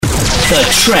The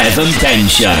Trev Ben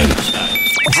Show.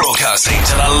 Broadcasting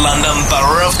to the London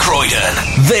Borough of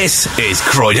Croydon. This is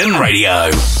Croydon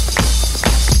Radio.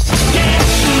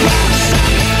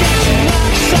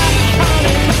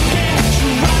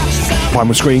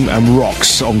 Primal Scream and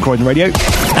Rocks on Croydon Radio.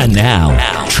 And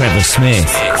now, Trevor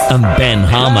Smith and Ben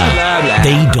Harmer.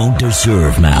 They don't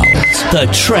deserve mouths. The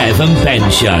Trev and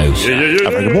Ben Show.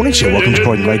 A very good morning to you. Welcome to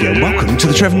Croydon Radio and welcome to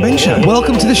the Trev and Ben Show.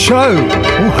 Welcome to the show.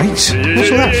 All right. What's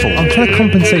all that for? I'm trying to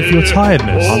compensate for your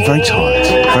tiredness. I'm very tired.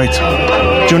 Very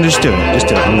tired. Do you want to just do it? Just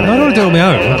do it. I don't want to do it on my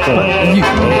own.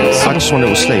 I just want a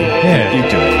little sleep. Yeah. You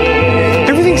do it.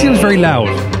 Everything seems very loud.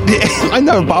 I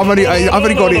know, but I've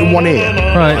only got it in one ear.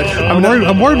 Right.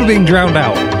 I'm worried we're being drowned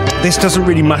out. This doesn't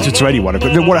really matter to anyone.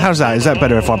 But how's that? Is that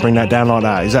better if I bring that down like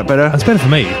that? Is that better? That's better for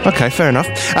me. Okay, fair enough.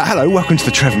 Hello, welcome to the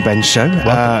Trev and Ben Show.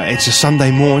 It's a Sunday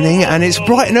morning and it's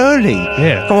bright and early.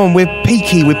 Yeah. Come on, we're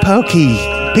peaky, we're perky.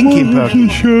 Pinky and perky.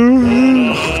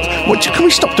 What, can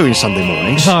we stop doing Sunday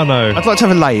mornings? Oh, no. I'd like to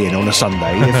have a lay-in on a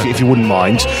Sunday, if you wouldn't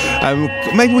mind.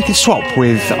 Maybe we could swap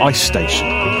with Ice Station.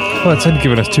 Well, it's only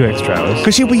given us 2 extra hours.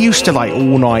 Because we used to like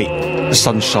all night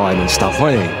sunshine and stuff,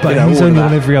 weren't we? But he's only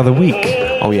on every other week.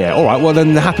 Oh yeah, all right. Well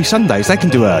then, the Happy Sundays they can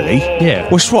do early. Yeah,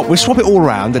 we'll swap it all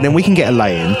around, and then we can get a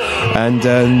lay-in, and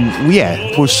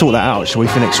we'll sort that out, shall we,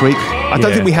 for next week? I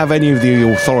don't think we have any of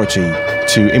the authority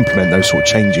to implement those sort of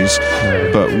changes,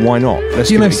 but why not?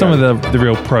 Some of the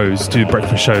real pros do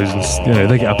breakfast shows, and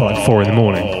they get up at like 4 in the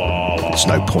morning. There's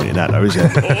no point in that, though, is there?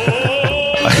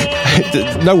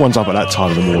 No one's up at that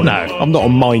time in the morning. No, I'm not a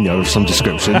miner of some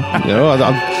description.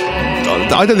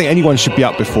 I don't think anyone should be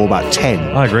up before about 10.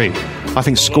 I agree. I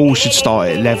think schools should start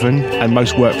at 11 and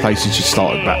most workplaces should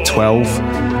start at about 12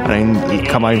 and then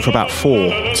come home for about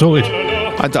 4. Sorted.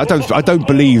 I don't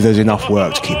believe there's enough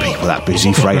work to keep people that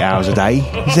busy for 8 hours a day.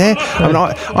 Is there? I mean,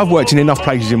 I've worked in enough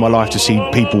places in my life to see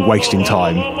people wasting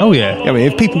time. Oh yeah. I mean,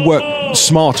 if people work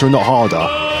smarter and not harder,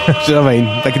 do you know what I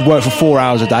mean? They could work for 4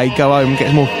 hours a day, go home and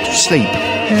get more sleep.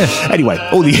 Yeah. Anyway,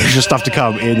 all the usual stuff to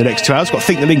come in the next 2 hours. Got to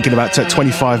think the link in about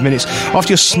 25 minutes.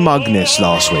 After your smugness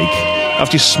last week,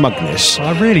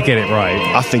 I really get it right.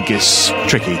 I think it's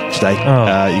tricky today.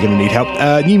 Oh. You're going to need help.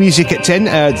 New music at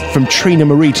 10 from Trina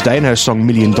Marie today and her song $1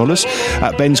 Million.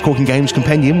 Ben's Corking Games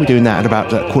Compendium, we're doing that at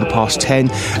about 10:15.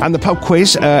 And the pub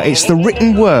quiz, it's the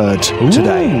written word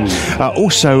today.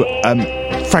 Also,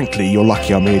 frankly, you're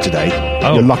lucky I'm here today.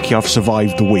 Oh. You're lucky I've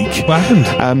survived the week. What happened?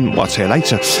 I'll tell you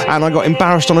later. And I got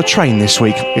embarrassed on a train this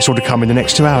week. It's all to come in the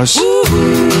next 2 hours.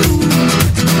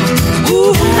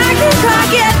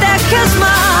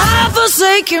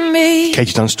 Me.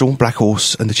 Katie Dunstall, Black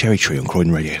Horse and the Cherry Tree on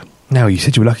Croydon Radio. Now, you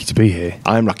said you were lucky to be here.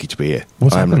 I am lucky to be here.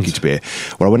 What's I am happened? lucky to be here.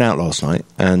 Well, I went out last night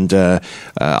and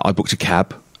I booked a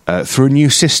cab through a new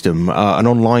system, an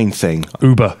online thing.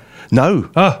 Uber. No.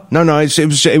 No. It's a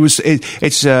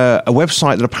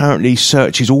website that apparently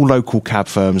searches all local cab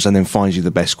firms and then finds you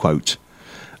the best quote.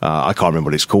 I can't remember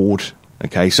what it's called.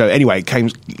 Okay, so anyway, it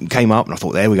came up and I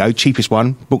thought, there we go, cheapest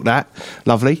one, book that,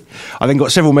 lovely. I then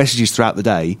got several messages throughout the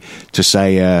day to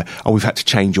say, we've had to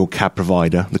change your cab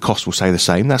provider, the cost will stay the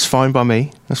same. That's fine by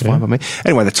me,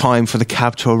 Anyway, the time for the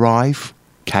cab to arrive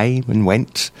came and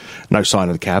went, no sign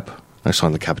of the cab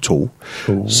at all.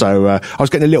 Cool. So I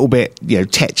was getting a little bit,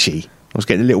 tetchy, I was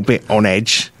getting a little bit on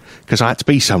edge because I had to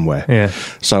be somewhere. Yeah.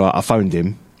 So I phoned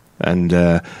him and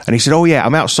he said, oh yeah,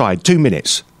 I'm outside, 2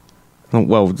 minutes.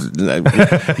 Well,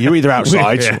 you're either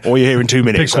outside or you're here in 2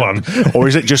 minutes. Pick one. Or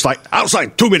is it just like,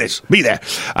 outside, 2 minutes, be there.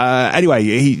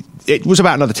 Anyway, it was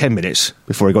about another 10 minutes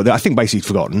before he got there. I think basically he'd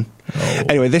forgotten. Oh.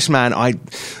 Anyway, this man,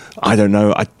 I don't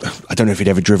know. I don't know if he'd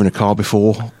ever driven a car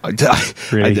before.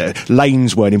 Really?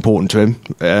 Lanes weren't important to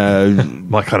him.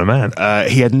 My kind of man.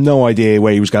 He had no idea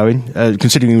where he was going.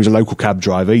 Considering he was a local cab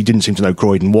driver, he didn't seem to know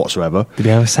Croydon whatsoever. Did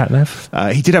he have a sat-nav?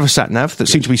 He did have a sat-nav that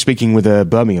seemed to be speaking with a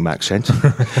Birmingham accent.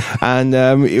 And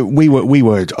we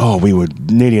were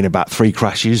nearly in about 3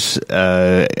 crashes.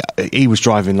 He was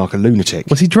driving like a lunatic.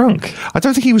 Was he drunk? I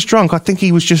don't think he was drunk. I think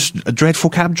he was just a dreadful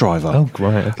cab driver. Oh,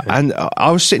 right. Okay. And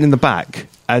I was sitting in the back.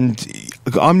 And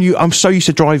I'm so used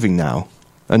to driving now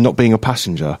and not being a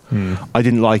passenger. I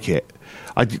didn't like it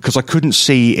because I couldn't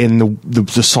see in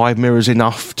the side mirrors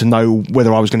enough to know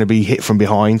whether I was going to be hit from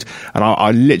behind, and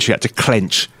I literally had to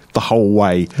clench the whole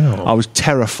way. Oh. I was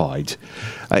terrified.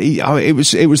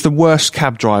 It was the worst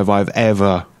cab drive I've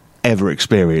ever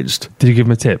experienced. Did you give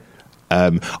him a tip?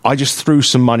 I just threw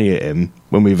some money at him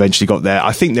when we eventually got there.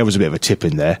 I think there was a bit of a tip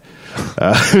in there.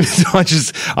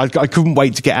 I couldn't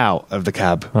wait to get out of the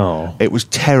cab. Oh. It was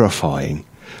terrifying.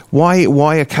 Why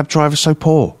are cab drivers so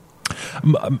poor?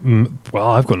 Well,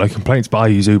 I've got no complaints, but I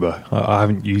use Uber. I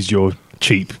haven't used your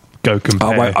cheap go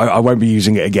compare. I won't be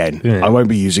using it again. Yeah. I won't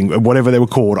be using whatever they were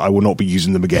called. I will not be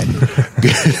using them again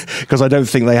because I don't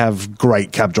think they have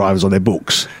great cab drivers on their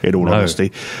books. In all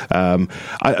honesty, I'm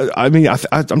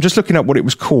just looking at what it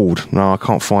was called. No, I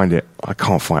can't find it. I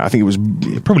think it was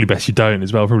probably best you don't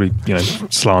as well. Probably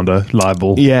slander,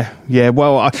 libel. Yeah.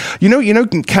 Well,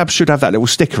 cabs should have that little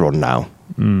sticker on now.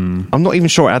 I'm not even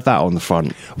sure it had that on the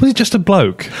front. Was it just a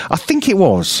bloke? I think it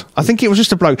was.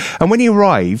 Just a bloke. And when he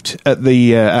arrived at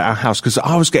the at our house, because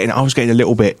I was getting a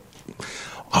little bit.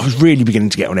 I was really beginning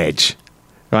to get on edge.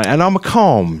 Right, and I'm a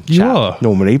calm chap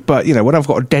normally, but when I've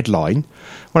got a deadline,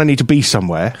 when I need to be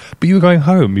somewhere. But you were going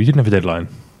home. You didn't have a deadline.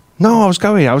 No, I was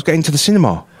getting to the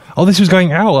cinema. Oh, this was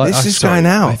going out. This is going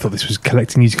out. I thought this was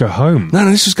collecting you to go home. No,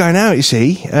 this was going out. You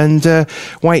see, and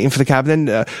waiting for the cab. Then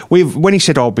when he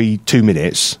said I'll be 2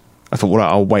 minutes, I thought, well,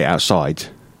 I'll wait outside,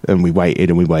 and we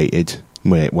waited,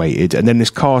 and then this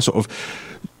car sort of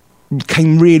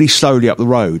came really slowly up the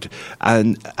road,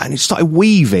 and it started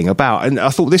weaving about, and I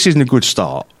thought this isn't a good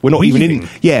start. We're not weaving?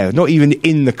 not even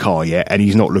in the car yet, and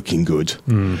he's not looking good.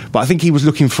 But I think he was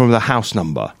looking for the house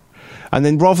number. And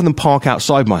then rather than park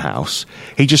outside my house,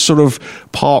 he just sort of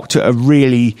parked at a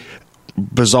really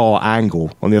bizarre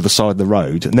angle on the other side of the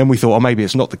road. And then we thought, maybe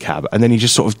it's not the cab. And then he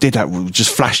just sort of did that,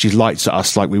 just flashed his lights at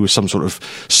us like we were some sort of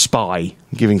spy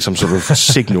giving some sort of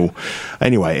signal.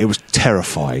 Anyway, it was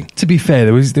terrifying. To be fair,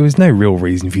 there was no real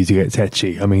reason for you to get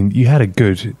tetchy. I mean, you had a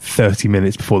good 30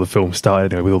 minutes before the film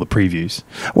started with all the previews.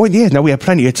 Well, yeah, no, we had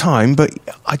plenty of time, but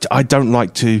I don't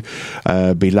like to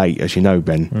be late, as you know,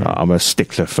 Ben. I'm a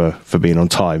stickler for being on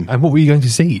time. And what were you going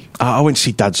to see? I went to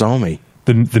see Dad's Army.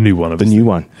 The new one, obviously. The new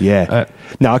one, yeah.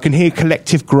 Now, I can hear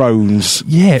collective groans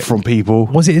from people.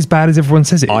 Was it as bad as everyone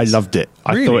says it is? I loved it.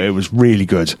 Really? I thought it was really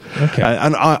good. Okay.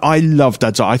 And I love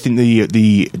Dad's Army. I think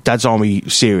the Dad's Army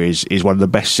series is one of the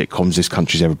best sitcoms this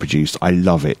country's ever produced. I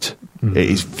love it. It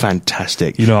is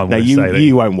fantastic. I'm going to say that.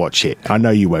 You won't watch it. I know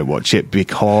you won't watch it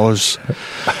because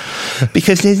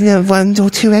there's no 1 or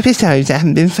 2 episodes that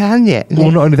haven't been found yet. Well,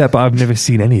 not only that, but I've never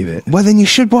seen any of it. Well, then you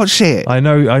should watch it. I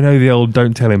know the old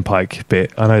 "Don't Tell Him" Pike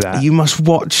bit. I know that. You must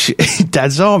watch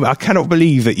Dad's Army. I cannot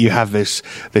believe that you have this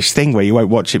thing where you won't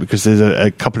watch it because there's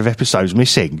a couple of episodes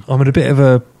missing. I'm in a bit of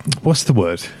a what's the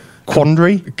word?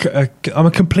 Quandary? I'm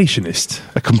a completionist.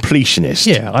 A completionist?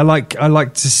 Yeah, I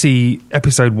like to see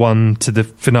episode 1 to the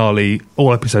finale,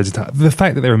 all episodes of time. The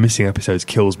fact that there are missing episodes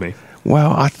kills me.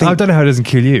 Well, I don't know how it doesn't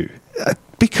kill you.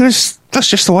 Because that's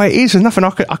just the way it is. There's nothing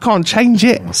I can't change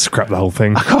it. I'll scrap the whole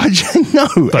thing. I can't change. No.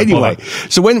 Anyway,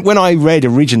 so when I read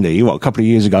originally, a couple of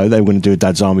years ago, they were going to do a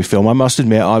Dad's Army film, I must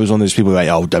admit, I was one of those people who were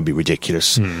like, don't be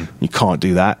ridiculous. You can't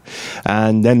do that.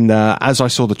 And then as I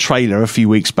saw the trailer a few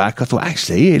weeks back, I thought,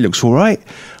 actually, it looks all right.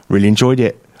 Really enjoyed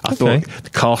it. I thought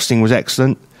the casting was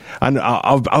excellent. And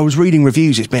I was reading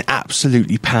reviews. It's been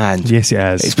absolutely panned. Yes, it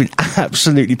has. It's been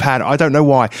absolutely panned. I don't know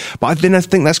why, but I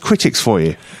think that's critics for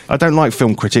you. I don't like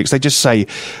film critics. They just say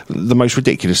the most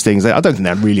ridiculous things. I don't think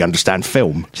they really understand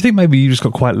film. Do you think maybe you just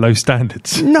got quite low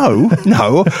standards? No.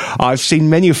 I've seen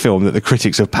many a film that the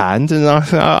critics have panned, and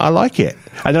I like it.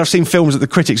 And then I've seen films that the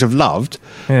critics have loved,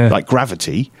 like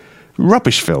Gravity.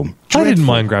 Rubbish film. Dreadful. I didn't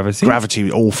mind Gravity.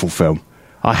 Gravity, awful film.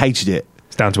 I hated it.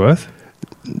 It's down to earth?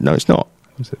 No, it's not.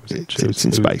 It's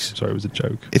in space. Sorry, it was a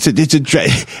joke. It's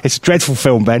a dreadful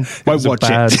film, Ben. Won't watch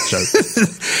it.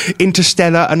 Joke.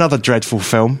 Interstellar, another dreadful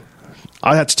film.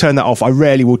 I had to turn that off. I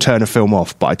rarely will turn a film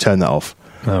off, but I turned that off.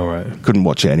 Oh, right. Couldn't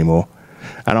watch it anymore.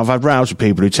 And I've had rows with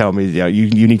people who tell me,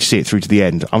 you need to see it through to the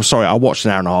end. I'm sorry, I watched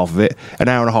an hour and a half of it, an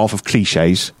hour and a half of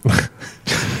cliches.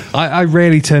 I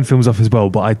rarely turn films off as well,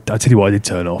 but I tell you what I did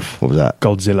turn off. What was that?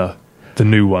 Godzilla, the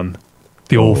new one,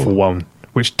 the awful one.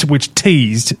 Which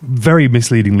teased very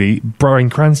misleadingly Bryan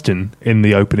Cranston in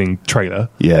the opening trailer.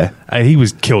 Yeah, and he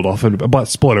was killed off. But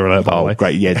spoiler alert, by the way. Oh,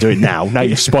 great! Yeah, do it now. Now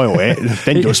you spoil it.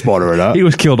 Then do a spoiler alert. He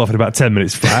was killed off in about 10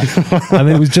 minutes flat, and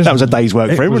it was just that was a day's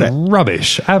work for him, wasn't it?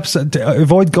 Rubbish.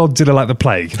 Avoid Godzilla like the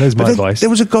plague. There's my advice. There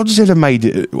was a Godzilla made.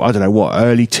 I don't know what,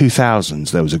 early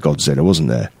 2000s. There was a Godzilla, wasn't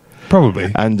there?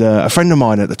 Probably. And a friend of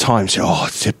mine at the time said,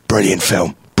 it's a brilliant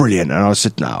film. Brilliant. And I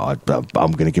said, no,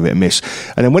 I'm going to give it a miss.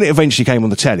 And then when it eventually came on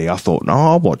the telly, I thought, no,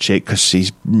 I'll watch it because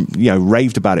he's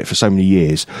raved about it for so many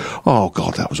years. Oh,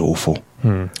 God, that was awful.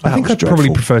 I think I'd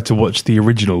probably prefer to watch the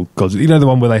original Godzilla. You know, the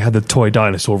one where they had the toy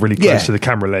dinosaur really close to the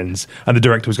camera lens and the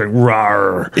director was going,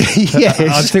 rawr. Yes.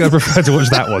 I think I'd prefer to watch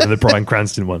that one than the Bryan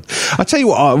Cranston one. I tell you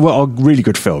what are really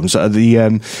good films.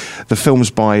 The films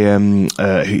by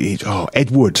Ed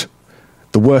Wood,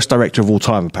 the worst director of all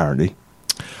time, apparently.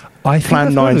 I think Plan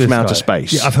I've 9 heard of from this Outer guy.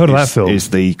 Space. Yeah, I've heard of that film. Is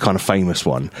the kind of famous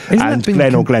one. Isn't that And been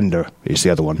Glen or Glenda is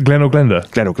the other one. Glen or Glenda?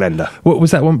 Glen or Glenda. What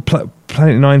was that one?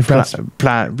 Planet 9 from Outer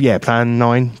Plan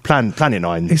 9. Planet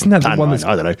 9. Isn't that Plan the one 9, that's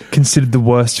I don't know. considered the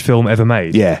worst film ever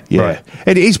made? Yeah. Right.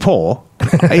 It is poor.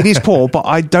 It is poor, but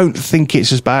I don't think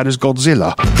it's as bad as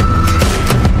Godzilla.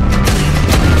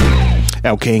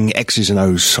 El King, X's and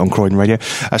O's on Croydon Radio.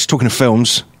 Talking of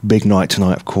films, big night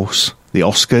tonight, of course. The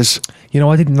Oscars. You know,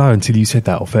 I didn't know until you said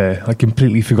that off air. I'd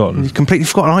completely forgotten. You've completely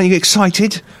forgotten, aren't you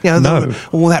excited? You know, No.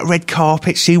 all that red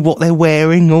carpet, see what they're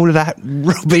wearing, all of that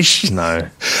rubbish. No.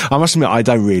 I must admit, I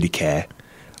don't really care.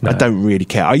 No. I don't really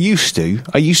care. I used to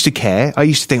care. I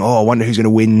used to think, I wonder who's going to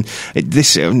win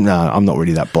this. No, I'm not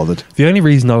really that bothered. The only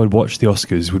reason I would watch the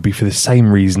Oscars would be for the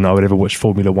same reason I would ever watch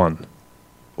Formula One.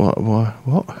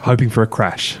 What? Hoping for a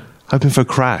crash. Hoping for a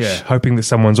crash. Yeah, hoping that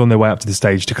someone's on their way up to the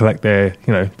stage to collect their,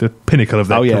 the pinnacle of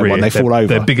their career. when they fall over.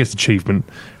 Their biggest achievement.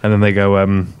 And then they go,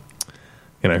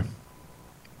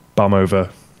 bum over.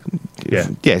 Yeah.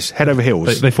 Yes, head over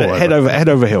heels. They fall head over. Head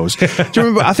over heels. Do you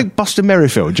remember? I think Buster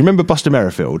Merrifield. Do you remember Buster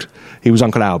Merrifield? He was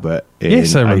Uncle Albert.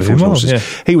 Yes, I remember him well, yeah.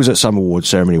 He was at some awards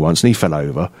ceremony once, and he fell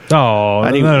over. Oh,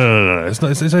 And no.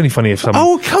 It's only funny if someone...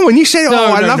 Oh, come on! You said, No,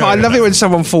 I no, love it when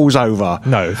someone falls over.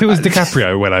 No, if it was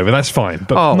DiCaprio went over, that's fine.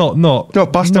 But not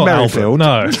Buster Merrifield.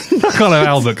 Albert. No, kind of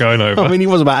Albert going over. I mean, he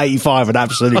was about 85 and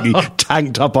absolutely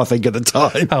tanked up, I think, at the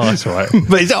time. Oh, that's all right.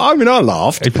 But I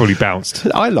laughed. He probably bounced.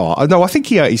 I laughed. No, I think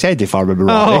he hurt his head, if I remember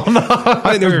rightly. Oh, no.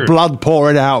 I think there was blood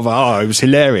pouring out. It was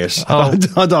hilarious. Oh.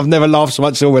 I've never laughed so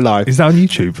much in all my life. Is that on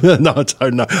YouTube? No, I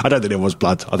don't know. I don't think there was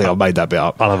blood. I think I made that bit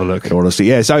up. I'll have a look. In all honesty,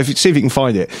 yeah. So see if you can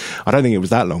find it. I don't think it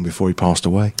was that long before he passed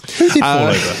away. Who did fall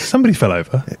over? Somebody fell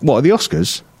over. What, at the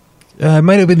Oscars?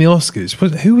 May have been the Oscars.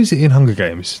 Who was it in Hunger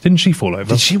Games? Didn't she fall over?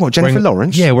 Did she? What, Jennifer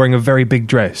Lawrence? Yeah, wearing a very big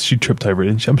dress. She tripped over it.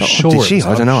 And I'm sure. Did she?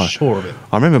 I don't know. I'm sure of it.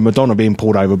 I remember Madonna being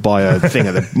pulled over by a thing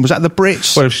at the. Was that the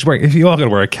Brits? Well, if you are going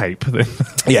to wear a cape, then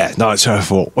Yeah, no, it's her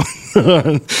fault.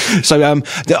 So,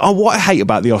 what I hate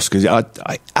about the Oscars,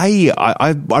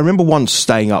 I remember once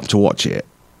staying up to watch it.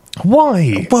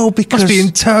 why? Well, because it must be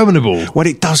interminable. Well,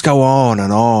 it does go on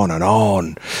and on and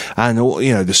on, and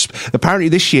apparently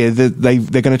this year they're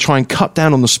going to try and cut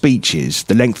down on the speeches,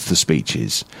 the length of the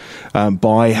speeches,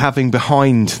 by having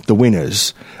behind the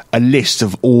winners a list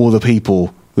of all the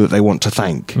people that they want to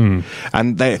thank,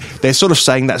 and they're sort of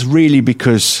saying that's really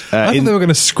because I thought they were going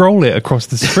to scroll it across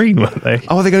the screen, weren't they?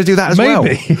 Oh, they're going to do that as Maybe,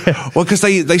 well. yeah. Well, because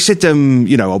they said,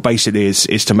 basically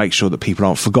is to make sure that people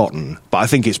aren't forgotten. But I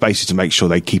think it's basically to make sure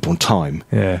they keep on time.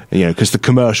 Yeah. Because the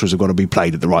commercials have got to be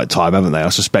played at the right time, haven't they? I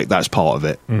suspect that's part of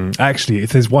it. Actually,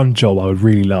 if there's one job I would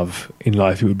really love in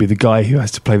life, it would be the guy who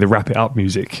has to play the wrap it up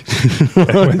music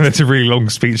when there's a really long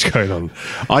speech going on.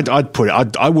 I'd put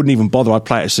it. I wouldn't even bother. I'd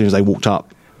play it as soon as they walked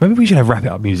up. Maybe we should have wrap it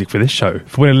up music for this show.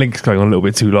 For when a link's going on a little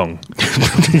bit too long.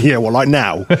 Yeah, well, like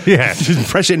now. Yeah.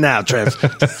 Press it now, Trev.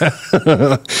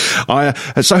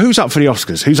 So who's up for the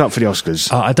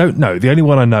Oscars? I don't know. The only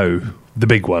one I know, the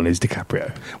big one, is DiCaprio.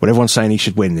 Well, everyone's saying he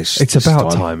should win this. It's this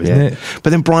about time, isn't it?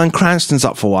 But then Bryan Cranston's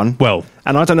up for one. Well,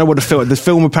 and I don't know what the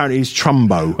film apparently is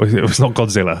Trumbo. it was not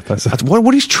Godzilla.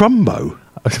 What is Trumbo?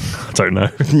 I don't know.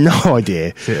 No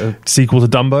idea. Is it a sequel to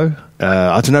Dumbo?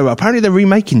 I don't know. Apparently they're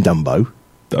remaking Dumbo.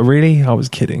 Really? I was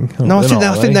kidding. No, I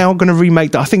think they are going to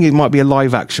remake that. I think it might be a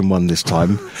live action one this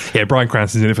time. Yeah, Bryan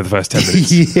Cranston's in it for the first 10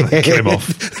 minutes. Yeah. Kill him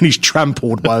off. And he's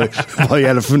trampled by the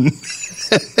elephant.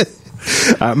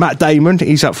 Matt Damon,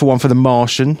 he's up for one for The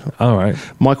Martian. All right.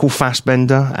 Michael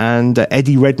Fassbender and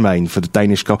Eddie Redmayne for The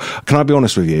Danish Girl. Can I be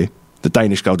honest with you? The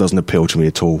Danish Girl doesn't appeal to me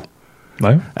at all.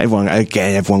 No? Everyone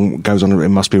goes on, it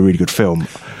must be a really good film.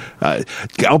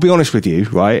 I'll be honest with you,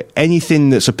 right?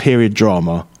 Anything that's a period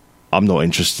drama, I'm not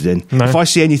interested in. No. If I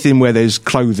see anything where there's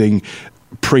clothing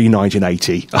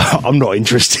pre-1980, I'm not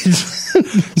interested.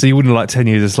 So you wouldn't like 10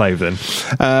 Years a Slave then?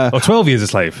 Or 12 Years a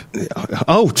Slave?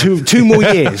 Oh, two more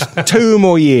years. 2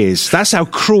 more years. That's how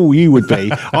cruel you would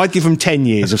be. I'd give them 10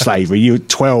 years of slavery.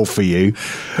 12 for you.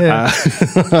 Yeah.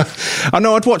 I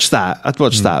know I'd watch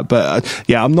that. But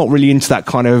I'm not really into that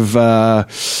kind of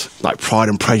like Pride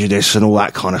and Prejudice and all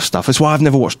that kind of stuff. That's why I've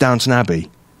never watched Downton Abbey.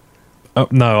 Oh,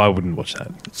 no, I wouldn't watch that.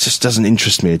 It just doesn't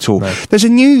interest me at all. No. There's a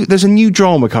new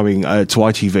drama coming to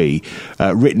ITV,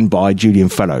 written by Julian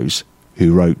Fellows,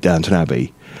 who wrote Downton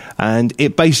Abbey, and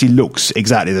it basically looks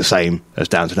exactly the same as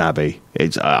Downton Abbey.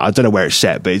 It's I don't know where it's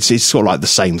set, but it's sort of like the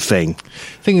same thing.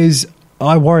 Thing is,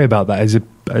 I worry about that as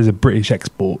a British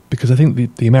export, because I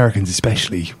think the Americans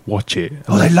especially watch it.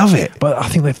 Oh, they love it. But I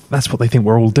think that's what they think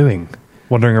we're all doing,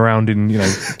 wandering around in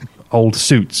old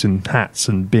suits and hats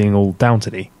and being all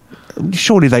Downtony.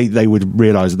 Surely they would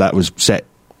realise that was set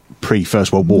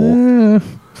pre-First World War.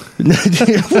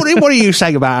 What are you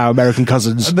saying about our American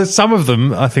cousins? There's some of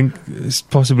them, I think, is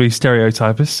possibly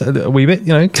stereotype us a wee bit.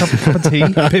 Cup of tea,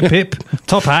 pip,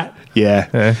 top hat.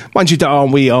 Yeah. Mind you,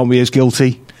 aren't we as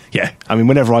guilty? Yeah. I mean,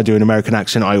 whenever I do an American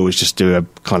accent, I always just do a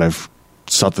kind of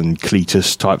Southern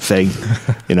Cletus type thing.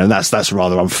 That's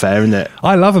rather unfair, isn't it?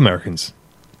 I love Americans.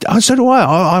 So do I.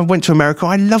 I went to America.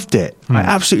 I loved it. I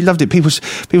absolutely loved it. People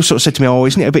sort of said to me, "Oh,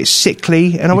 isn't it a bit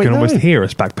sickly?" And I went, "You can almost no. hear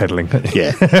us backpedaling."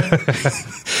 Yeah.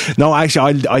 No,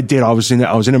 actually, I did. I was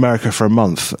in America for a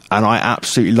month, and I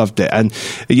absolutely loved it. And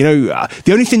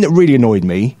the only thing that really annoyed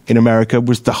me in America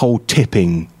was the whole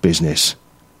tipping business.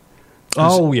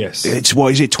 Oh, yes. It's,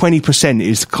 what is it, 20%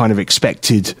 is the kind of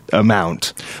expected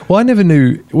amount. Well, I never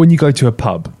knew when you go to a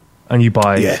pub and you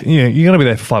buy, you're going to be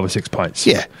there for 5 or 6 pints.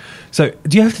 Yeah. So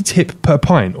do you have to tip per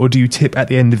pint or do you tip at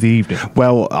the end of the evening?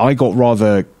 Well, I got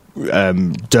rather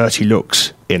dirty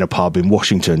looks in a pub in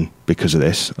Washington because of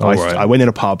this. Right. I went in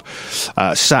a pub,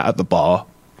 sat at the bar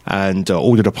and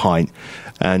ordered a pint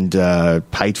and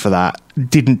paid for that.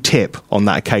 Didn't tip on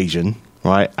that occasion.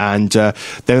 Right, and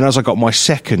then as I got my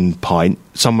second pint,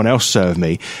 someone else served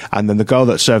me, and then the girl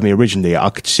that served me originally, I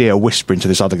could see her whispering to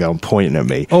this other girl and pointing at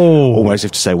me. Oh, almost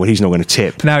have to say, well, he's not going to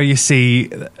tip. Now you see,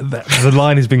 the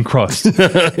line has been crossed.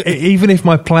 Even if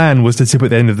my plan was to tip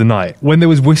at the end of the night, when there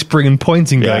was whispering and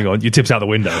pointing going on, your tip's out the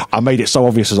window. I made it so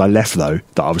obvious as I left, though,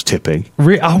 that I was tipping.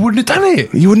 I wouldn't have done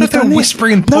it. You wouldn't have done it?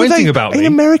 Whispering and pointing about me. In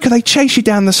America, they chase you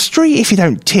down the street if you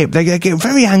don't tip. They get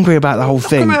very angry about the whole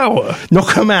thing.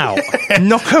 Knock them out.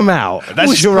 Knock them out.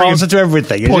 That's your answer to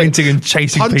everything. Pointing and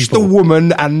chasing Punch people. the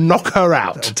woman and knock her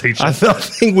out. I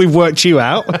think we've worked you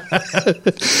out.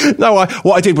 No,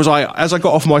 what I did was as I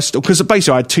got off my stool, because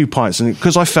basically I had 2 pints, and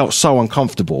because I felt so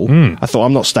uncomfortable, I thought,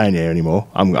 I'm not staying here anymore.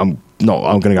 I'm going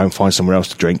to go and find somewhere else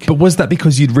to drink. But was that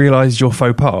because you'd realised your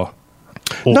faux pas?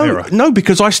 No,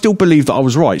 because I still believe that I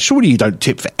was right. Surely you don't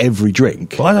tip for every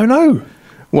drink. Well, I don't know.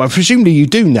 Well, presumably you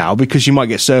do now because you might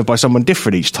get served by someone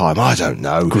different each time. I don't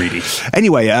know. Greedy.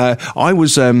 Anyway, I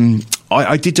was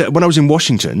I did when I was in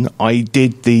Washington. I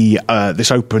did the this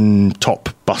open top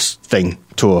bus thing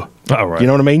tour. Oh, right. You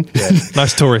know what I mean? Yeah.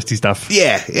 Nice touristy stuff.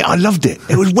 Yeah, I loved it.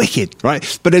 It was wicked,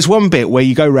 right? But there's one bit where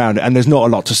you go round and there's not a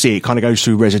lot to see. It kind of goes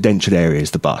through residential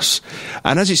areas, the bus.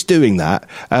 And as it's doing that,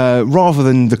 rather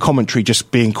than the commentary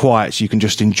just being quiet so you can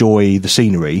just enjoy the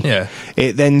scenery,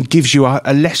 it then gives you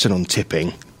a lesson on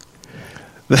tipping.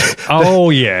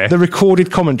 The recorded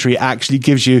commentary actually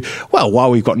gives you, well,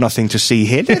 while we've got nothing to see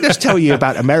here, let us tell you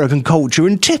about American culture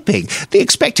and tipping. The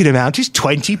expected amount is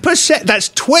 20%. That's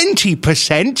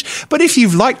 20%. But if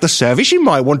you've liked the service, you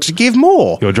might want to give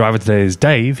more. Your driver today is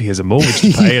Dave. He has a mortgage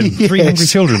to pay and 3 hungry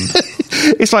children.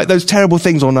 It's like those terrible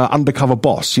things on Undercover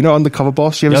Boss. You know Undercover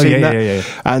Boss? You ever seen that? Yeah.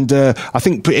 And I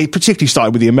think it particularly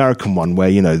started with the American one where,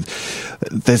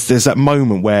 there's that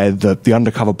moment where the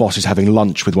undercover boss is having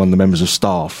lunch with one of the members of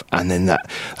staff, and then that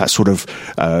sort of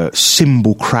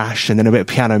cymbal crash and then a bit of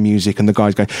piano music, and the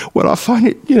guy's going, well, I find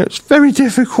it, it's very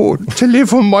difficult to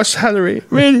live on my salary.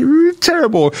 Really, really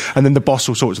terrible. And then the boss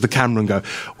will sort to the camera and go,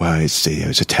 well, it's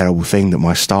a terrible thing that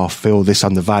my staff feel this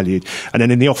undervalued. And then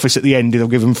in the office at the end, they'll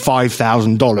give them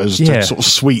 $5,000 to sort of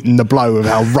sweeten the blow of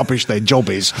how rubbish their job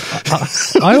is.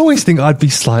 I always think I'd be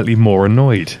slightly more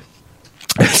annoyed.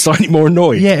 Slightly more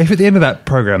annoyed. Yeah, if at the end of that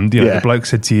program, the bloke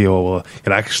said to you, "Oh, well,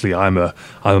 actually, I'm a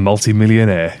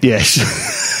multi-millionaire."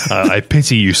 Yes, I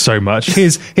pity you so much.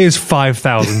 Here's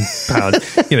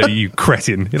 £5,000. You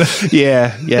cretin.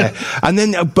 Yeah. And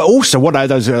then, but also, what that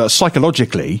does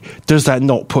psychologically, does that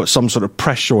not put some sort of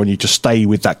pressure on you to stay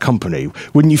with that company?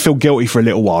 Wouldn't you feel guilty for a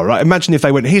little while? Right? Imagine if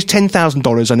they went, "Here's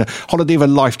 $10,000 and a holiday of a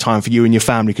lifetime for you and your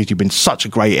family because you've been such a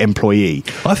great employee."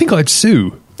 I think I'd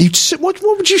sue. What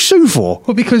would you sue for?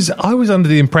 Well, because I was under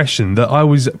the impression that I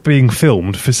was being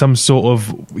filmed for some sort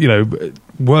of,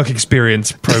 work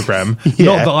experience program.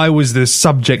 Not that I was the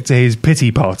subject to his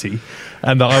pity party,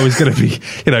 and that I was going to be,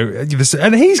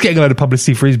 and he's getting a load of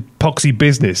publicity for his poxy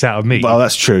business out of me. Well,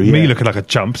 that's true. Yeah. Me looking like a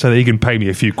chump, so that he can pay me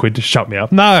a few quid to shut me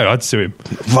up. No, I'd sue him.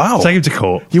 Wow, take him to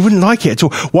court. You wouldn't like it at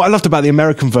all. What I loved about the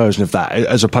American version of that,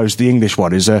 as opposed to the English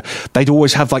one, is they'd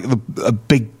always have like a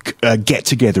big get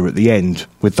together at the end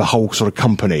with the whole sort of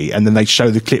company, and then they'd show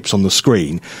the clips on the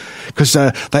screen. Because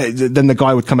then the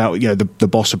guy would come out, the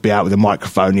boss would be out with a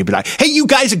microphone, and he'd be like, "Hey, you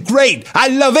guys are great! I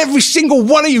love every single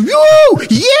one of you! Woo!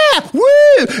 Yeah!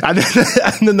 Woo!" And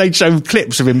then they'd show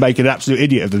clips of him making an absolute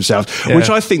idiot of himself, which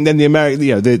I think then the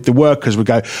American, the workers would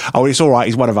go, "Oh, it's all right,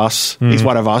 he's one of us, he's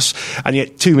one of us," and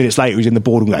yet 2 minutes later he's in the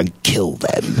boardroom going, "Kill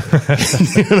them!"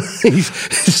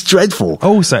 It's dreadful.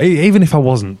 Also, even if I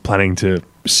wasn't planning to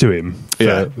sue him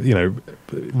for,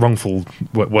 wrongful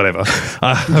whatever.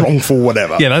 Wrongful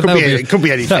whatever. Yeah, it could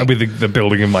be anything. That would be the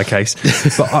building in my case.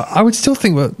 But I would still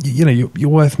think, well, you're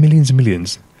worth millions and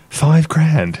millions.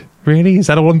 $5,000. Really? Is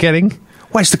that all I'm getting?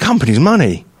 Well, it's the company's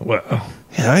money. Well...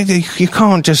 You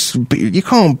can't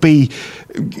be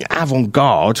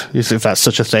avant-garde, if that's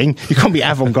such a thing. You can't be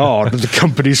avant-garde with the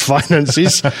company's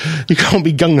finances. You can't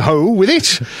be gung-ho with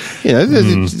it.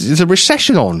 There's a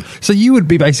recession on. So you would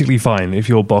be basically fine if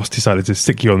your boss decided to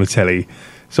stick you on the telly,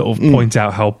 sort of point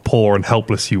out how poor and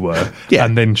helpless you were,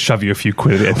 and then shove you a few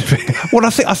quid at the end of it. Well, I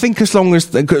think as long as...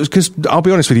 Because I'll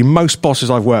be honest with you, most bosses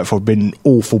I've worked for have been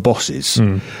awful bosses.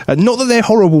 Not that they're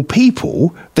horrible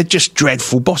people, they're just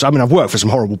dreadful bosses. I mean, I've worked for some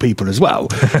horrible people as well,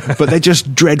 but they're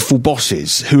just dreadful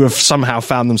bosses who have somehow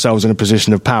found themselves in a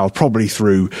position of power, probably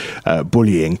through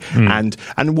bullying. And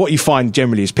what you find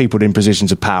generally is people in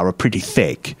positions of power are pretty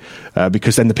thick,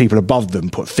 because then the people above them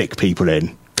put thick people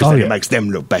in. Because it makes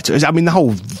them look better. I mean, the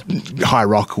whole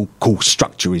hierarchical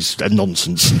structure is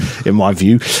nonsense, in my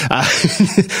view.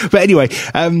 But anyway,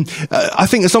 I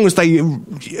think as long as they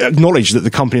acknowledge that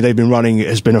the company they've been running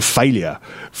has been a failure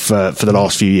for the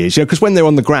last few years, because when they're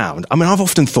on the ground, I mean, I've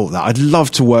often thought that I'd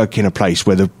love to work in a place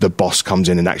where the boss comes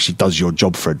in and actually does your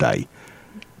job for a day.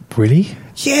 Really?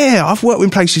 Yeah, I've worked in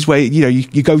places where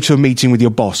you go to a meeting with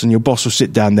your boss, and your boss will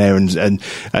sit down there and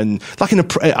like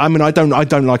I don't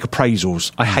like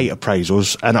appraisals. I hate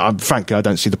appraisals, and frankly I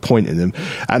don't see the point in them.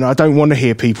 And I don't want to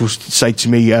hear people say to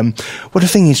me, "Well, the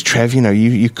thing is, Trev,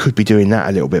 you could be doing that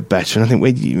a little bit better." And I think,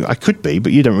 well, I could be,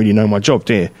 but you don't really know my job,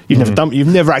 do you? You've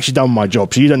never actually done my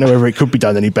job, so you don't know whether it could be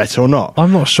done any better or not.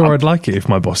 I'm not sure I'd like it if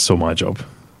my boss saw my job.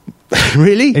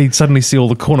 Really? He'd suddenly see all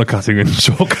the corner cutting and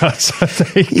shortcuts, I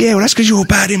think. Yeah, well, that's because you're a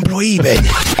bad employee, Ben.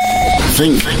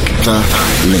 Think the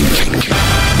link.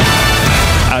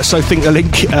 So think the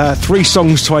link. 3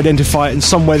 songs to identify it, and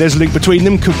somewhere there's a link between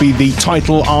them. Could be the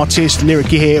title, artist, lyric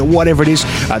you hear, whatever it is.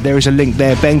 There is a link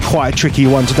there, Ben. Quite a tricky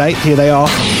one today. Here they are.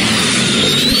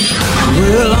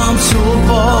 Well, I'm so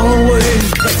far away.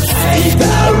 Pay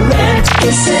the rent,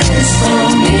 this is for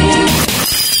me.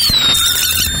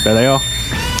 There they are.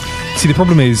 See, the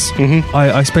problem is,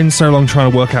 I spend so long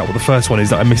trying to work out what the first one is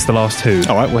that I missed the last 2.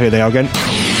 All right, well, here they are again.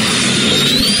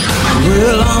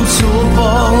 Well, I'm so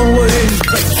far away.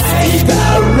 Pay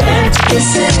the rent,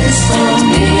 this is for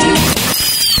me.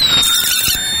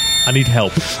 I need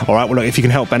help. All right, well, look, if you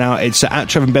can help Ben out, it's at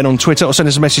Trev Ben on Twitter, or send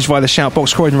us a message via the shout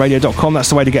box, CroydonRadio.com. That's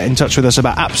the way to get in touch with us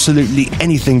about absolutely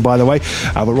anything, by the way.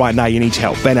 But right now, you need to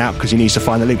help Ben out because he needs to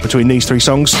find the link between these 3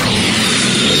 songs.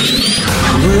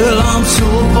 Well, I'm so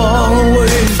far away.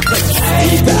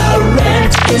 Pay the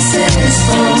rent, this is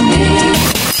for me.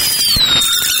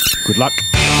 Good luck.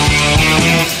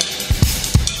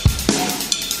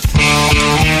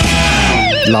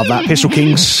 Love that. Pistol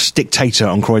Kings, Dictator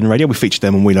on Croydon Radio. We featured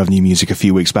them on We Love New Music a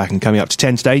few weeks back, and coming up to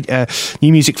 10 today,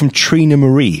 new music from Trina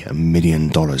Marie, $1 million.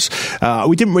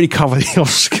 We didn't really cover the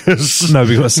Oscars. No,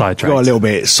 we got sidetracked. We got a little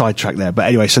bit sidetracked there. But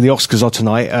anyway, so the Oscars are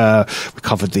tonight. We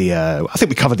covered I think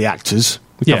we covered the actors.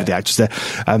 We covered the actors there.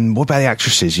 What about the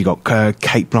actresses? You got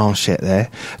Kate Blanchett there.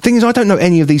 The thing is, I don't know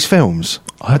any of these films.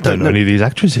 I don't know any of these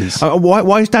actresses.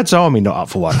 Why is Dad's Army not up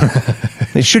for one?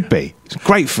 It should be. It's a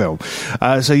great film.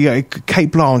 So you got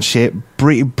Kate Blanchett,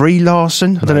 Brie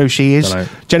Larson. I don't know who she is.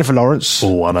 Jennifer Lawrence.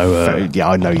 Oh, I know her. Yeah,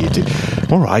 I know you do.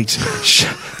 All right.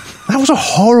 That was a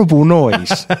horrible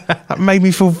noise. That made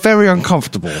me feel very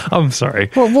uncomfortable. I'm sorry.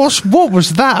 What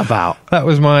was that about? That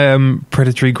was my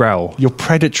predatory growl. Your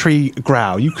predatory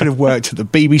growl. You could have worked at the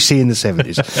BBC in the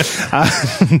 70s.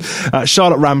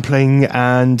 Charlotte Rampling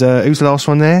and who's the last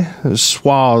one there?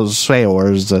 Swaz.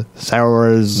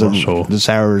 Not sure. Is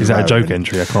that a joke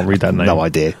entry? I can't read that name. No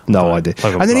idea.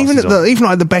 And then even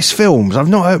like the best films, I've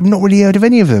not really heard of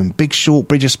any of them. Big Short,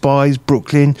 Bridge of Spies,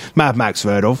 Brooklyn, Mad Max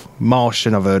I've heard of,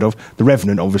 Martian I've heard of, The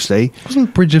Revenant obviously.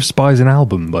 Wasn't Bridge of Spies an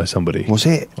album by somebody? Was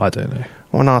it? I don't know.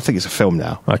 Well, no, I think it's a film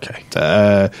now. Okay.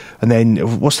 And then,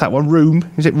 what's that one?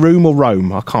 Room? Is it Room or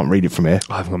Rome? I can't read it from here.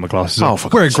 I haven't got my glasses on.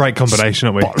 We're a great combination,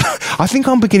 aren't we? I think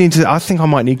I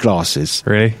might need glasses.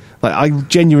 Really? Like, I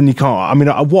genuinely can't. I mean,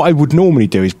 what I would normally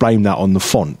do is blame that on the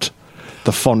font.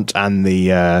 The font and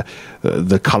the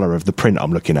colour of the print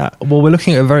I'm looking at. Well, we're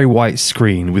looking at a very white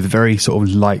screen with very sort of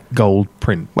light gold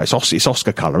print. Well, it's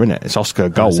Oscar colour, isn't it? It's Oscar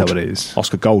gold. That's what it is.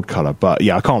 Oscar gold colour. But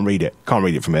yeah, I can't read it. Can't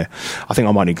read it from here. I think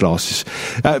I might need glasses.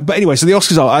 But anyway, so the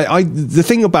Oscars are... the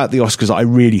thing about the Oscars that I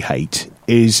really hate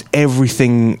is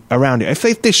everything around it.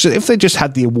 If they just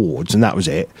had the awards and that was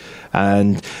it,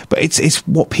 but it's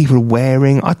what people are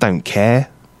wearing. I don't care.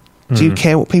 Do you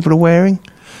care what people are wearing?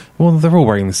 Well, they're all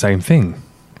wearing the same thing.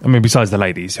 I mean, besides the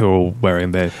ladies who are all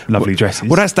wearing their lovely dresses.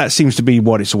 Well, that seems to be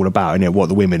what it's all about, isn't it? What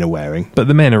the women are wearing. But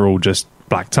the men are all just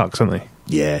black tux, aren't they?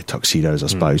 Yeah, tuxedos, I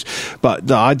suppose.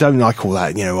 But I don't like all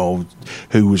that,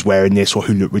 who was wearing this or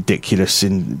who looked ridiculous.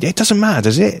 And it doesn't matter,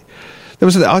 does it?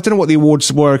 I don't know what the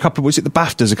awards were was it the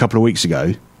BAFTAs a couple of weeks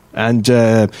ago? And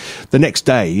the next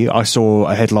day, I saw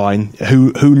a headline,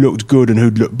 who looked good and who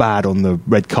looked bad on the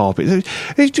red carpet.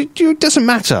 It doesn't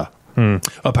matter.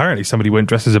 Apparently, somebody went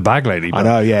dressed as a bag lady. I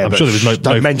know, yeah. I'm sure there was no.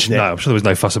 Don't mention it. No, I'm sure there was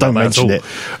no fuss about that at all. Don't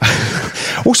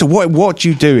mention it. Also, what do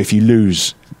you do if you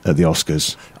lose at the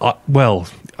Oscars? Well,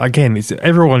 again,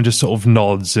 everyone just sort of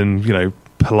nods and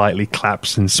politely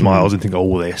claps and smiles and think,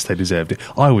 "Oh, yes, they deserved it."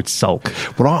 I would sulk.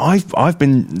 Well, I've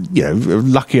been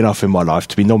lucky enough in my life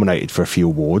to be nominated for a few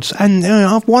awards, and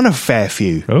I've won a fair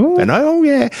few. Oh,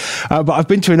 yeah. But I've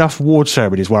been to enough award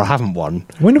ceremonies where I haven't won.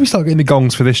 When do we start getting the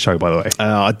gongs for this show? By the way,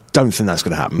 I don't think that's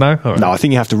going to happen. No, all right. No, I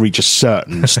think you have to reach a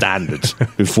certain standard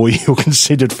before you're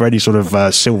considered for any sort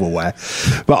of silverware.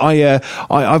 But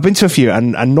I've been to a few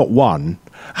and not one.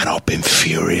 And I've been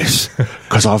furious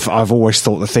because I've always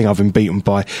thought the thing I've been beaten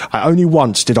by. Only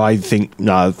once did I think,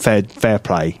 no, fair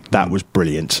play. That was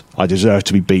brilliant. I deserve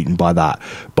to be beaten by that.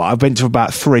 But I've been to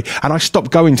about 3, and I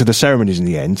stopped going to the ceremonies in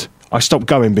the end. I stopped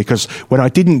going because when I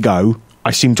didn't go,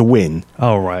 I seemed to win.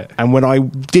 Oh, right. And when I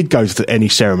did go to any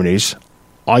ceremonies,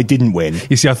 I didn't win.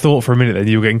 You see, I thought for a minute that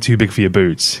you were getting too big for your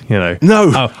boots,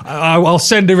 No. I'll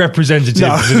send a representative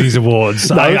to these awards.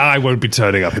 No. I won't be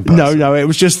turning up in person. No, it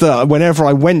was just that whenever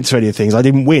I went to any of the things, I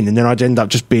didn't win, and then I'd end up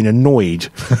just being annoyed.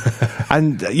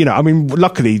 And,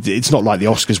 luckily, it's not like the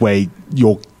Oscars where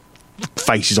your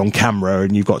face is on camera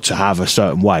and you've got to have a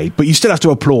certain way, but you still have to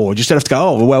applaud. You still have to go,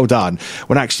 "Oh, well done,"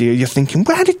 when actually you're thinking,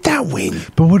 "Where did that win?"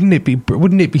 But wouldn't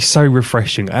it be so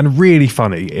refreshing and really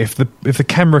funny if the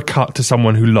camera cut to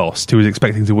someone who lost, who was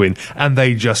expecting to win, and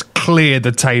they just cleared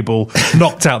the table,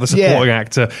 knocked out the supporting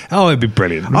actor? Oh, it'd be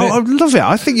brilliant. I'd love it.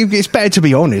 I think it's better to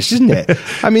be honest, isn't it?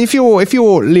 I mean, if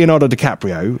you're Leonardo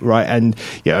DiCaprio, right, and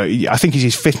I think it's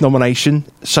his 5th nomination,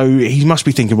 so he must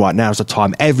be thinking, right, now's the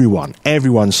time.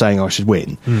 Everyone's saying I should win.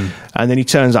 And then he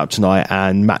turns up tonight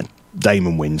and Matt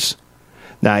Damon wins.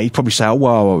 Now he'd probably say, "Oh,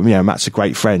 well, Matt's a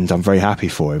great friend, I'm very happy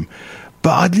for him."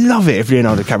 But I'd love it if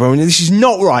Leonardo DiCaprio, this is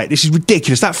not right, this is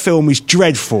ridiculous, that film is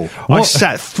dreadful. I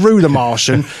sat through The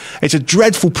Martian. It's a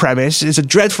dreadful premise, it's a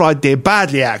dreadful idea,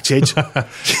 badly acted.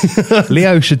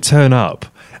 Leo should turn up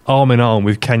arm in arm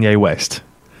with Kanye West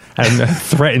and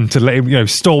threaten to let him,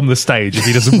 storm the stage if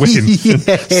he doesn't win.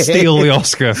 Steal the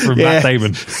Oscar from Matt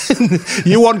Damon.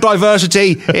 You want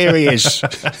diversity? Here he is.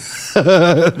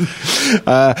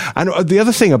 And the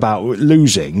other thing about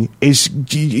losing is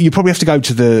you probably have to go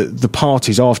to the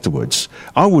parties afterwards.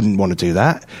 I wouldn't want to do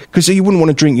that because you wouldn't want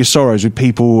to drink your sorrows with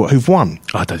people who've won.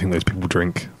 I don't think those people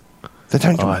drink. They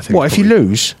don't. What if you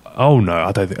lose? Oh no,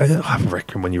 I don't think. I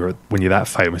reckon when you're that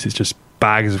famous, it's just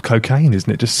bags of cocaine,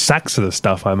 isn't it? Just sacks of the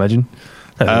stuff, I imagine.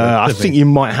 I think you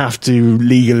might have to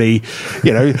legally,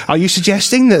 are you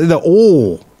suggesting that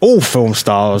all film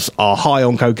stars are high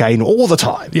on cocaine all the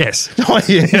time? Yes.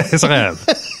 Yes, I am.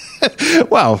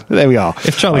 Well, there we are.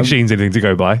 If Charlie Sheen's anything to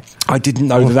go by. I didn't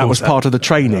know that was part of the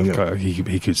training.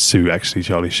 He could sue, actually,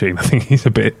 Charlie Sheen. I think he's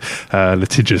a bit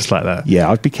litigious like that.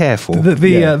 Yeah, I'd be careful.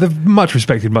 The much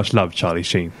respected, much loved Charlie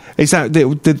Sheen. Is that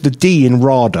the D in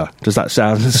RADA? Does that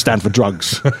stand for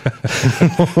drugs?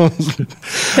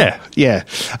 Yeah.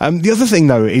 The other thing,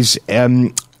 though, is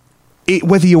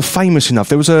whether you're famous enough.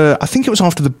 There was I think it was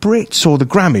after the Brits or the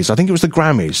Grammys. I think it was the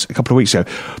Grammys a couple of weeks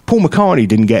ago. Paul McCartney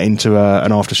didn't get into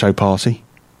an after-show party.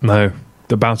 No,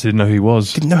 the bouncer didn't know who he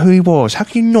was. Didn't know who he was. How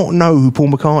can you not know who Paul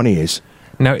McCartney is?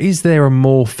 Now, is there a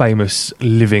more famous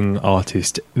living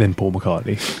artist than Paul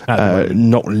McCartney?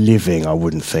 Not living, I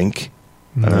wouldn't think.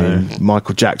 No. I mean,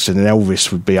 Michael Jackson and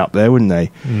Elvis would be up there, wouldn't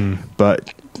they?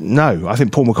 But no, I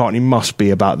think Paul McCartney must be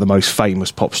about the most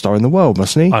famous pop star in the world,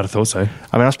 mustn't he? I'd have thought so.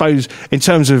 I mean, I suppose in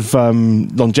terms of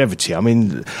longevity, I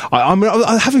mean,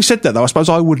 having said that, though, I suppose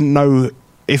I wouldn't know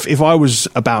if I was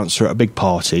a bouncer at a big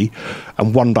party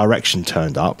and One Direction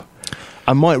turned up.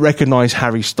 I might recognise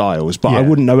Harry Styles, but I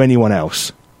wouldn't know anyone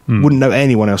else. Wouldn't know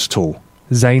anyone else at all.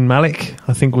 Zayn Malik,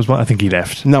 I think was one. I think he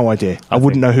left. No idea. I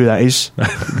wouldn't know who that is.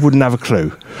 Wouldn't have a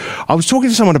clue. I was talking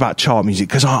to someone about chart music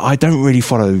because I don't really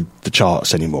follow the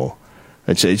charts anymore.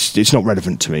 It's not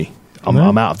relevant to me.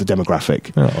 I'm out of the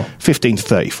demographic. 15 to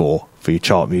 34 for your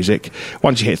chart music.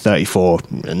 Once you hit 34,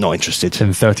 not interested.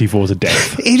 And 34's a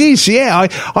death. It is, yeah.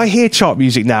 I hear chart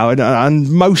music now,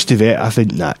 and most of it, I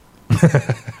think, nah.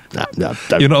 No,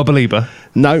 don't. You're not a believer?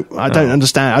 No, I don't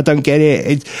understand. I don't get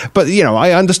it. But,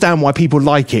 I understand why people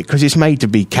like it, because it's made to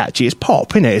be catchy. It's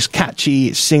pop, isn't it? It's catchy,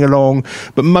 it's sing-along.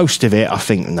 But most of it, I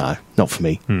think, no, not for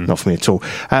me. Not for me at all.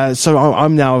 So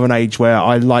I'm now of an age where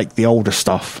I like the older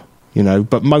stuff,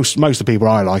 But most of the people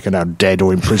I like are now dead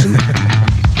or in prison.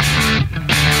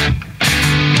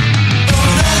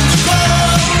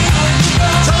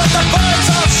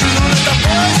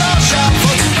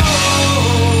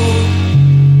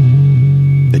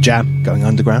 Jam going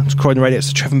underground. It's Croydon Radio. It's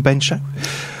the Trev Ben Show.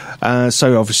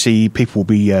 So obviously people will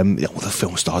be all the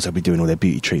film stars. They'll be doing all their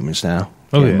beauty treatments now.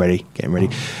 Getting ready.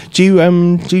 Do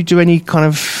you do any kind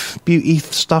of beauty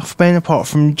stuff, Ben? Apart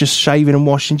from just shaving and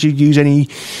washing, do you use any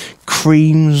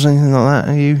creams, anything like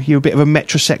that? Are you a bit of a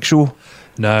metrosexual?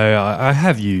 No, I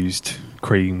have used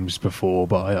creams before,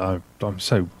 but I'm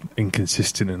so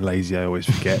inconsistent and lazy. I always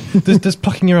forget. Does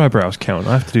plucking your eyebrows count?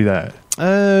 I have to do that.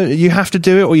 You have to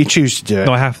do it, or you choose to do it?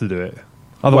 No, I have to do it.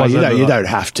 Otherwise, you don't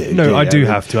have to. No, I do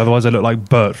have to. Otherwise, I look like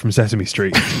Bert from Sesame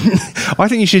Street. I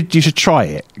think you should try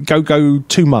it. Go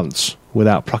 2 months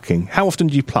without plucking. How often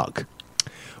do you pluck?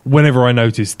 Whenever I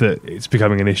notice that it's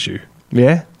becoming an issue.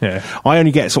 Yeah? Yeah. I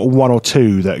only get sort of 1 or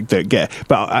 2 that get...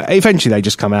 But eventually they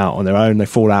just come out on their own. They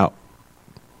fall out.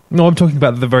 No, I'm talking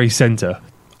about the very centre.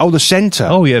 Oh, the centre?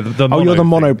 Oh, yeah. You're the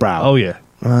monobrow? Oh, yeah.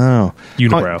 Oh.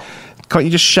 Unibrow. Can't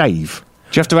you just shave?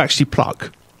 Do you have to actually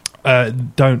pluck?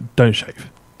 Don't shave.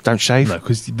 Don't shave? No,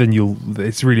 because then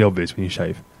it's really obvious when you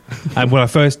shave. And when I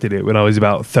first did it, when I was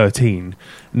about 13,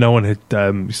 no one had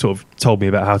sort of told me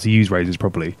about how to use razors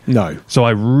properly. No. So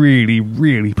I really,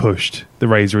 really pushed the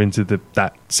razor into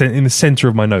in the centre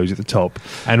of my nose at the top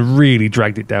and really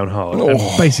dragged it down hard and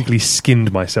basically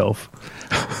skinned myself.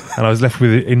 And I was left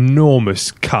with an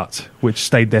enormous cut, which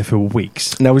stayed there for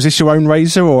weeks. Now, was this your own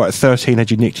razor, or at 13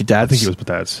 had you nicked your dad's? I think it was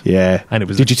my dad's. Yeah. And it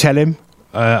was. Did you tell him?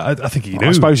 I think he knew.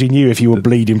 I suppose he knew if you were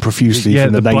bleeding profusely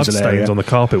from the nasal blood stains area. on the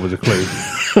carpet was a clue.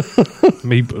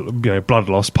 Me, blood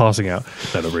loss, passing out.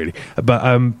 No, not really. But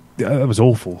it was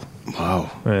awful.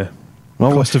 Wow. Yeah.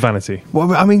 Well, cost of vanity.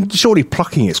 Well, I mean, surely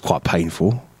plucking it's quite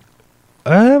painful.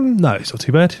 No, it's not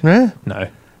too bad. Yeah? No.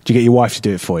 Do you get your wife to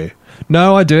do it for you?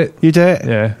 No, I do it. You do it?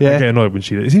 Yeah. I get annoyed when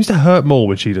she does it. It seems to hurt more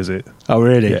when she does it. Oh,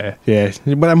 really? Yeah. Yeah.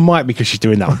 Well, that might be because she's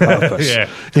doing that on purpose. Yeah.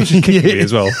 She's kicking me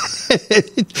as well.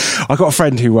 I got a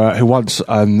friend who once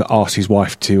asked his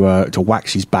wife to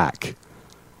wax his back.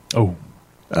 Oh.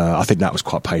 I think that was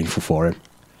quite painful for him.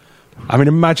 I mean,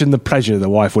 imagine the pleasure the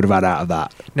wife would have had out of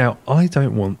that. Now, I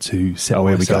don't want to set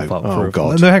myself up for a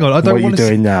God. No, hang on. What are you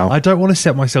doing now? I don't want to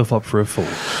set myself up for a fall.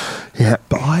 Yeah.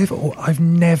 But I've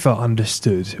never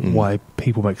understood why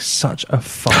people make such a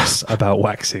fuss about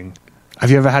waxing.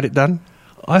 Have you ever had it done?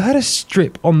 I had a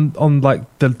strip on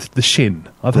like the shin.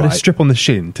 I've had a strip on the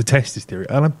shin to test this theory,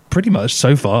 and I'm pretty much,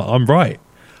 so far, I'm right.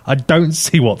 I don't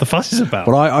see what the fuss is about.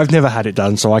 Well, I've never had it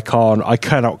done, so I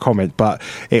cannot comment, but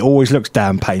it always looks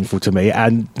damn painful to me,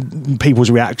 and people's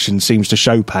reaction seems to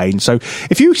show pain. So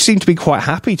if you seem to be quite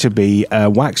happy to be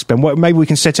waxed, Ben, maybe we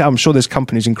can set it up. I'm sure there's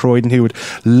companies in Croydon who would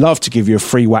love to give you a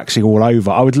free waxing all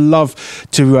over. I would love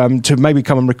to maybe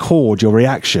come and record your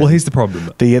reaction. Well, here's the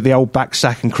problem. The old back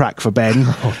sack and crack for Ben.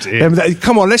 Oh, dear.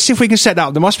 Come on, let's see if we can set that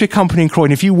up. There must be a company in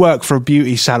Croydon. If you work for a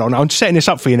beauty salon, I'm setting this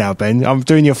up for you now, Ben. I'm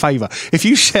doing you a favour.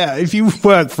 If you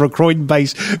work for a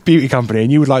Croydon-based beauty company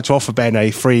and you would like to offer Ben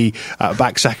a free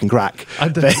back sack and crack,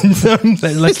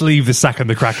 then let's leave the sack and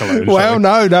the crack alone. Well,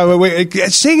 no.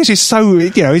 Seeing as it's so,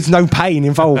 there's no pain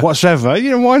involved whatsoever,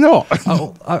 why not?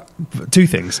 Two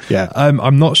things. Yeah.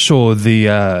 I'm not sure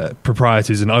the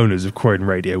proprietors and owners of Croydon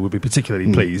Radio would be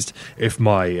particularly pleased if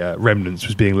my remnants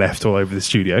was being left all over the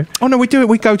studio. Oh, no, we do it.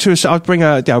 We go to I'd bring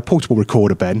a portable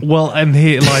recorder, Ben. Well, and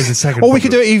here lies the second Or we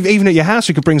could do it even at your house.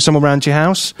 We could bring someone around to your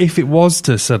house. If it was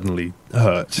to suddenly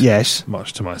hurt, yes,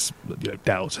 much to my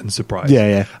doubt and surprise,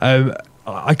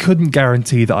 I couldn't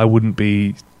guarantee that I wouldn't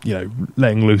be,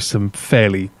 letting loose some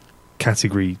fairly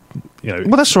category,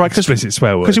 well, that's all right, explicit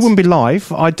swear words, because it wouldn't be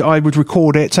live. I would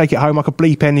record it, take it home. I could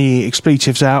bleep any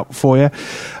expletives out for you.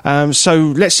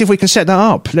 So let's see if we can set that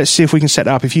up.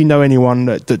 If you know anyone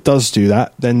that does do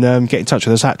that, then get in touch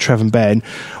with us at Trev Ben,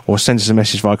 or send us a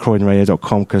message via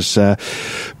CroydonRadio.com, because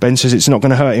Ben says it's not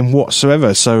going to hurt him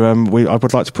whatsoever. So I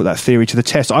would like to put that theory to the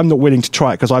test. I'm not willing to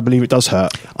try it because I believe it does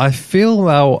hurt. I feel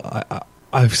now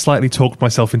I've slightly talked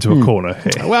myself into a corner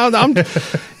here. Well, I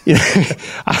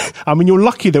mean, you're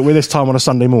lucky that we're this time on a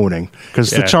Sunday morning,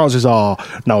 because the chances are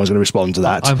no one's going to respond to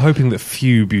that. I'm hoping that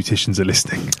few beauticians are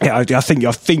listening. Yeah, I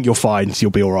think you'll find you'll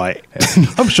be all right. Yeah.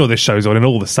 I'm sure this show's on in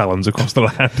all the salons across the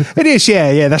land. It is,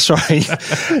 yeah, that's right.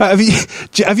 Have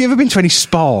you ever been to any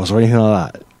spas or anything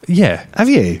like that? Yeah. Have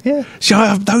you? Yeah. See,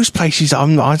 those places, I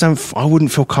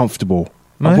wouldn't feel comfortable.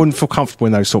 No? I wouldn't feel comfortable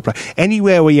in those sort of places.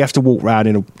 Anywhere where you have to walk around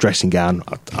in a dressing gown,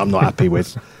 I'm not happy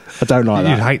with. I don't like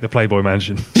You'd that. hate the Playboy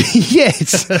Mansion.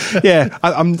 Yes. Yeah.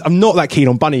 I'm not that keen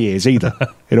on bunny ears either,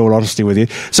 in all honesty with you.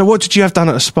 So what did you have done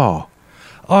at a spa?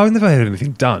 Oh, I've never had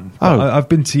anything done. Oh. I've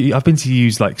been to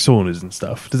use like saunas and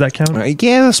stuff. Does that count?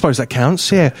 Yeah, I suppose that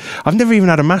counts, yeah. I've never even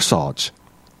had a massage.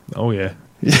 Oh, yeah.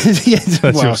 Yeah,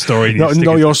 That's your story. Not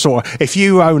your story. If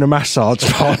you own a massage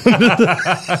parlour,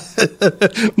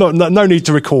 no need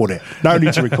to record it. No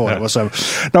need to record it whatsoever.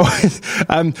 No,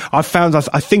 I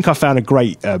think I found a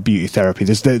great beauty therapy.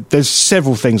 There's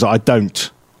several things that I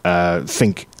don't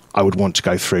think I would want to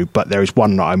go through, but there is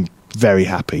one that I'm very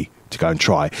happy to go and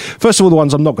try. First of all, the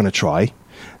ones I'm not going to try,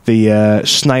 the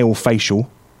snail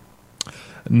facial.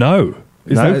 No.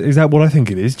 No? Is that what I think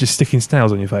it is? Just sticking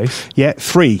snails on your face? Yeah,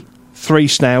 three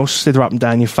snails slither up and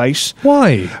down your face.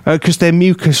 Why? Because their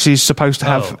mucus is supposed to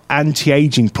have Oh.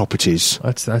 anti-aging properties.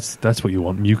 That's what you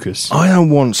want, mucus. I don't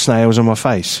want snails on my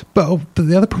face. But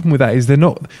the other problem with that is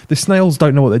the snails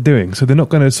don't know what they're doing, so they're not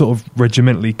going to sort of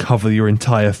regimentally cover your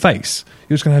entire face.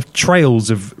 You're just going to have trails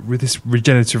of this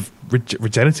regenerative.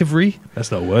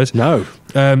 That's not a word. No.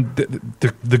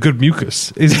 The good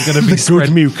mucus isn't going to be The spread.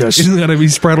 good mucus. Isn't going to be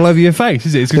spread all over your face,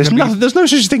 is it? It's There's going to be no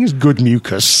such thing as good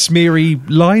mucus. smeary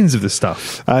lines of the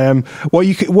stuff.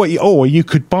 You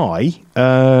could buy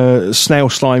snail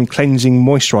slime cleansing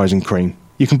moisturising cream.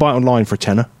 You can buy it online for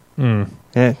 £10.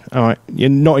 Yeah, all right. You're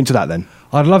not into that then.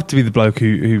 I'd love to be the bloke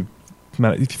who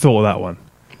thought of that one.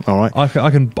 All right.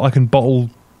 I can bottle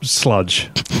sludge,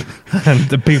 and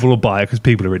the people will buy it because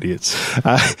people are idiots.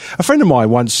 A friend of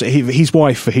mine once, his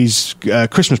wife for his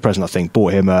Christmas present, I think,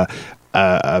 bought him a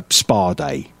spa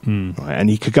day, right?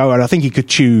 And he could go, and I think he could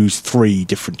choose 3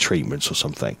 different treatments or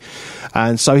something.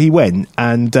 And so he went,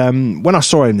 and when I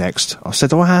saw him next, I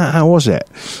said, "Oh, how was it?"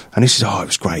 And he said, "Oh, it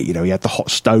was great. You know, he had the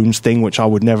hot stones thing, which I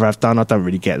would never have done. I don't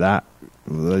really get that.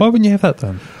 Why wouldn't you have that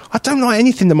done? I don't like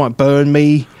anything that might burn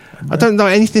me. I don't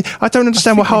like anything. I don't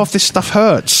understand why half this stuff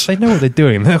hurts." They know what they're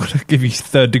doing. They're going to give you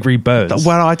 3rd-degree burns.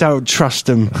 Well, I don't trust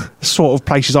them. The sort of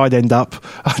places I'd end up,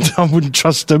 I wouldn't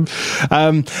trust them.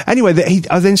 Anyway,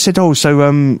 I then said, "Oh,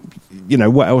 so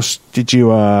what else did you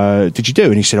do?"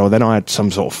 And he said, "Oh, then I had some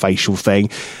sort of facial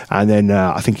thing, and then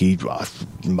I think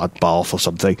mud bath or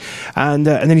something." And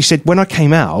then he said, "When I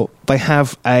came out, they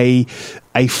have a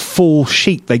full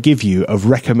sheet they give you of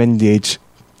recommended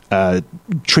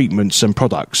treatments and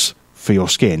products for your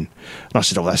skin." And I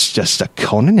said, "Oh, that's just a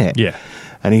con, isn't it?" Yeah.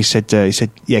 And he said,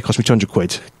 "Yeah, it cost me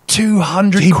 £200.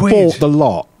 200 He quid. bought the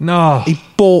lot. No. He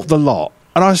bought the lot.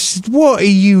 And I said, "What are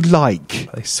you like?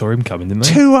 They saw him coming, didn't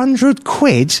they? 200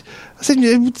 quid? I said,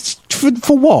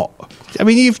 for what?" I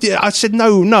mean, I said,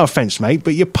 no offence, mate,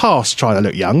 but you're past trying to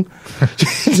look young.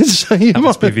 So you That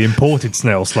must be the imported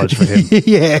snail sludge for him.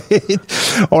 Yeah.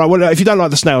 All right. Well, if you don't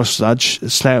like the snail sludge,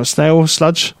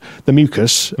 the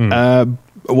mucus,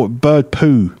 bird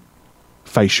poo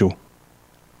facial?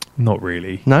 Not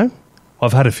really. No.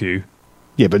 I've had a few.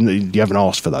 Yeah, but you haven't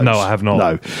asked for those. No, I have not.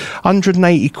 No,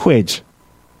 180 quid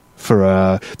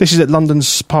for this is at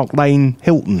London's Park Lane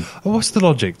Hilton. What's the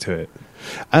logic to it?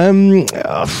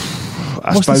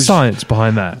 What's the science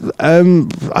behind that?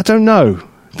 I don't know.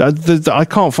 I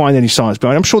can't find any science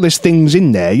behind it. I'm sure there's things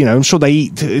in there. You know, I'm sure they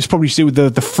eat. It's probably to do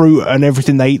with the fruit and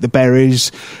everything they eat. The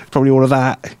berries, probably all of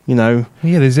that. You know.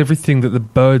 Yeah, there's everything that the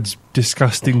bird's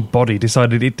disgusting body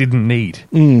decided it didn't need.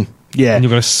 Yeah. And you're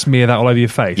going to smear that all over your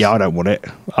face. Yeah, I don't want it.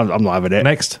 I'm not having it.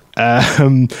 Next.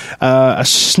 A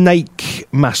snake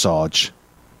massage.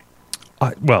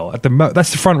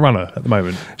 That's the front runner at the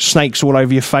moment. Snakes all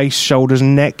over your face, shoulders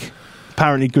and neck.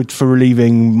 Apparently good for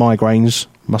relieving migraines,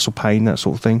 muscle pain, that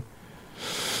sort of thing.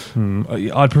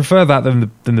 I'd prefer that than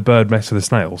the bird mess with the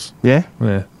snails. Yeah?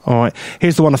 Yeah. All right.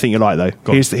 Here's the one I think you like, though.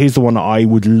 Here's the one that I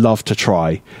would love to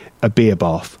try. A beer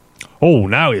bath. Oh,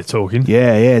 now you're talking.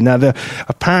 Yeah. Now,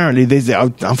 apparently, there's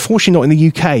unfortunately not in the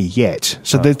UK yet.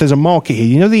 So there's a market here.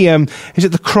 You know is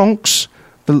it the Cronks?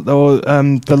 The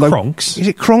Cronks? Is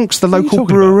it Cronks, the What are you local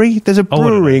talking brewery? about? There's a I don't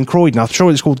brewery know. in Croydon. I'm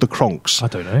sure it's called the Cronks. I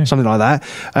don't know. Something like that.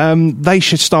 They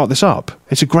should start this up.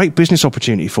 It's a great business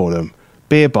opportunity for them.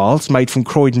 Beer baths made from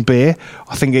Croydon beer.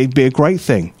 I think it'd be a great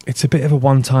thing. It's a bit of a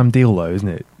one-time deal, though, isn't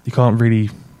it?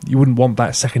 You wouldn't want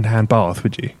that second-hand bath,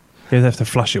 would you? You'd have to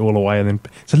flush it all away, and then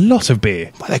it's a lot of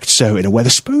beer. Well, they could serve it in a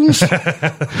Weatherspoons.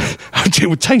 It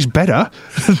would taste better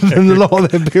than a lot of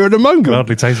their beer at the moment. It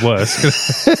hardly tastes worse.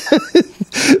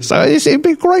 So it'd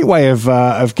be a great way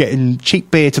of getting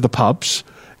cheap beer to the pubs.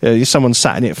 Someone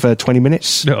sat in it for 20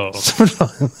 minutes. Oh. Something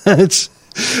like that.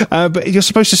 But you're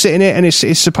supposed to sit in it, and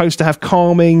it's supposed to have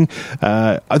calming.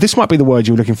 This might be the word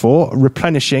you were looking for.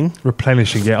 Replenishing.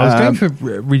 Yeah. I was going for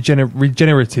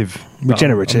regenerative.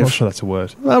 Regenerative. I'm not sure that's a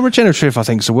word. Well, regenerative, I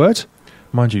think, is a word.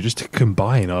 Mind you, just to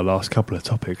combine our last couple of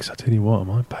topics, I tell you what, I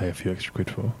might pay a few extra quid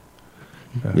for.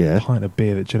 A pint of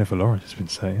beer that Jennifer Lawrence has been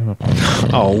saying.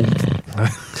 Oh,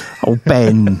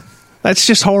 Ben. That's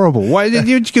just horrible. Why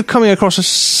you're coming across as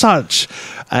such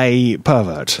a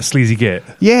pervert, a sleazy git.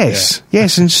 Yes,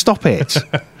 and stop it.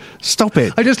 Stop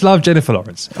it. I just love Jennifer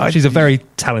Lawrence. She's a very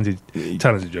talented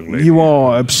young lady. You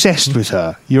are obsessed with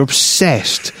her. You're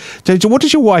obsessed. What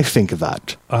does your wife think of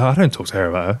that? I don't talk to her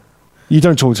about her. You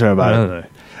don't talk to her about it? No.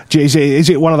 Is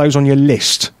it one of those on your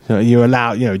list? You're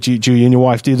allowed. Do you and your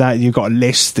wife do that? You've got a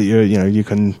list that you're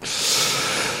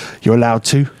allowed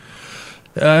to.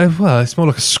 Well, it's more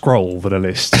like a scroll than a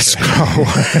list. A scroll.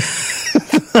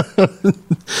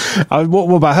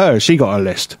 What about her? Has she got a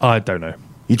list? I don't know.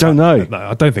 You don't know? No,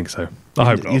 I don't think so. I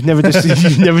hope not. You've never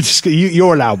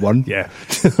you're allowed one. Yeah.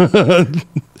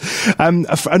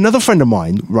 Another friend of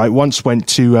mine, right, once went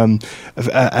to an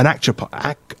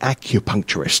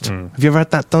acupuncturist. Have you ever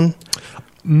had that done?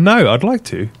 No, I'd like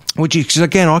to. Would you? Because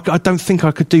again, I don't think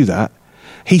I could do that.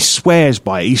 He swears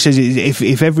by it. He says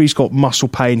if ever he's got muscle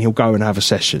pain, he'll go and have a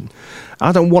session.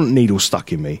 I don't want needles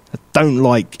stuck in me. I don't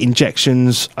like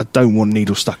injections. I don't want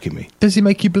needles stuck in me. Does it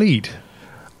make you bleed?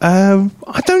 I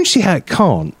don't see how it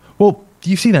can't. Well,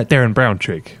 you've seen that Darren Brown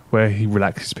trick where he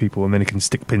relaxes people and then he can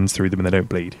stick pins through them and they don't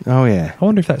bleed. Oh, yeah. I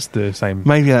wonder if that's the same.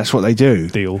 Maybe that's what they do.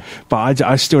 Deal. But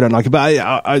I still don't like it.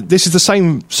 But this is the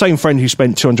same friend who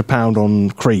spent £200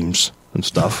 on creams and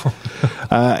stuff.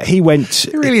 He went.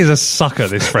 He really is a sucker,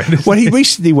 this friend. Well, he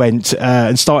recently went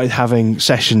and started having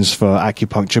sessions for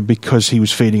acupuncture because he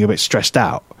was feeling a bit stressed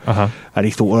out. And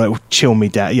he thought, well, it will chill me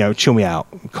down, chill me out,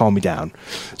 calm me down.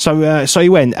 So he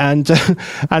went, and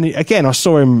again, I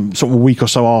saw him sort of a week or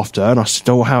so after, and I said,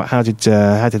 oh, how did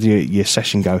your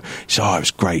session go? He said, oh, it was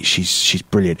great. She's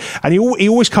brilliant. And he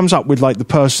always comes up with like the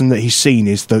person that he's seen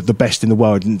is the best in the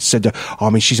world, and said, oh, I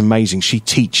mean, she's amazing. She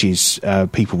teaches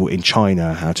people in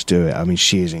China how to do it. I mean,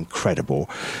 she is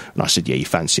incredible. And I said, yeah, you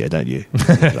fancy her, don't you?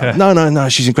 Like, no,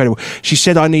 she's incredible. She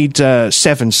said, I need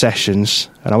 7 sessions.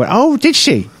 And I went, oh, did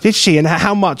she? And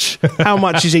how much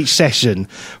is each session?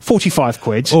 45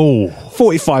 quid. Oh.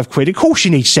 45 quid. Of course you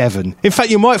need 7. In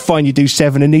fact, you might find you do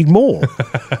 7 and need more.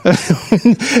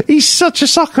 He's such a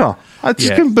sucker. I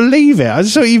just couldn't believe it.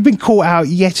 So you've been caught out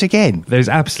yet again. There's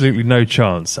absolutely no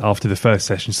chance after the first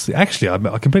session. Actually,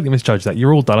 I completely misjudged that.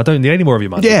 You're all done. I don't need any more of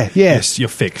your money. Yeah. Yes, you're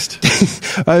fixed.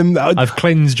 I've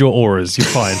cleansed your auras. You're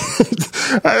fine.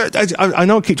 I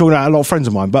know I keep talking about a lot of friends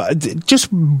of mine, but just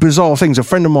bizarre things. A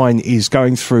friend of mine is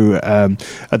going through,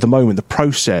 at the moment, the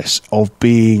process of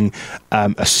being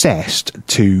assessed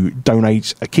to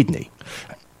donate a kidney.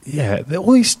 Yeah,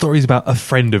 all these stories about a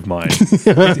friend of mine. Is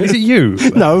it you?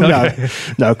 No,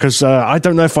 because I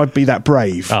don't know if I'd be that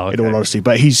brave, in all honesty.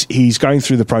 But he's going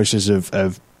through the process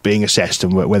of being assessed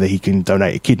and whether he can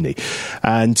donate a kidney.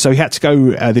 And so he had to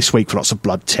go this week for lots of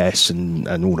blood tests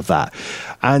and all of that.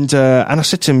 And I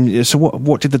said to him, so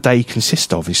what did the day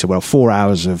consist of? He said, well, 4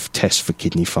 hours of tests for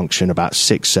kidney function, about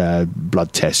 6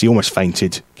 blood tests. He almost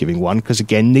fainted giving one because,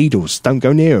 again, needles, don't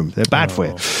go near them. They're bad for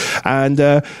you. And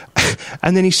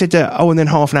then he said, and then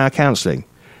half an hour counselling.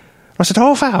 I said,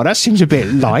 half hour? That seems a bit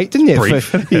light, doesn't it? Brief.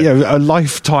 For a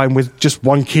lifetime with just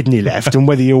one kidney left, and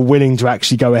whether you're willing to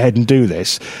actually go ahead and do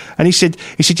this. And he said,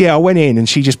 yeah, I went in, and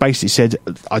she just basically said,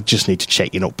 I just need to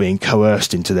check you're not being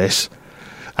coerced into this.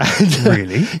 And,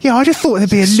 really? Yeah, I just thought there'd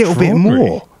be a little bit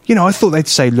more. I thought they'd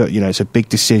say, look, it's a big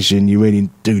decision. You really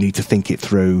do need to think it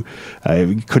through.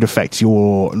 It could affect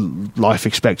your life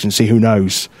expectancy. Who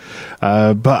knows?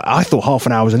 But I thought half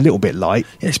an hour was a little bit light.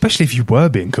 Yeah, especially if you were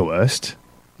being coerced.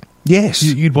 Yes.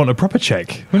 You'd want a proper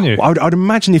check, wouldn't you? Well, I'd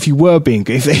imagine if you were being...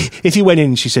 If you went in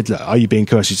and she said, look, are you being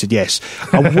coerced? She said, yes.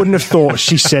 I wouldn't have thought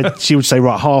she would say,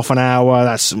 right, half an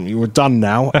hour, you're done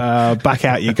now. Back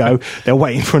out you go. They're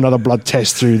waiting for another blood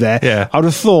test through there. Yeah. I'd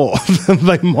have thought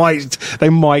they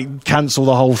might cancel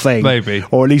the whole thing. Maybe.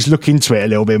 Or at least look into it a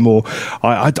little bit more.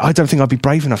 I don't think I'd be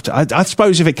brave enough to... I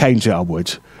suppose if it came to it, I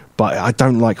would. But I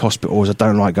don't like hospitals. I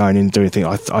don't like going in and doing anything.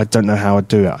 I don't know how I'd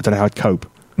do it. I don't know how I'd cope.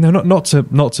 No, not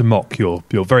to mock your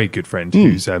very good friend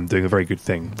who's doing a very good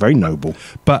thing. Very noble.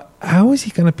 But how is he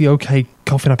going to be okay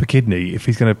coughing up a kidney if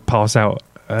he's going to pass out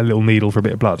a little needle for a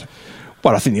bit of blood?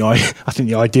 Well, I think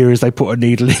the idea is they put a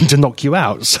needle in to knock you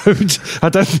out. So I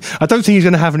don't think he's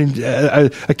going to have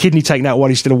a kidney taken out while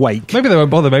he's still awake. Maybe they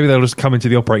won't bother. Maybe they'll just come into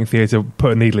the operating theatre,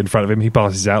 put a needle in front of him. He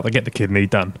passes out. They get the kidney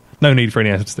done. No need for any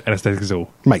anaesthetic at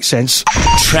all. Makes sense.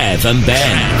 Trev and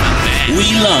Ben.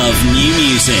 We love new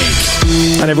music.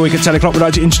 And every week at 10 o'clock, we'd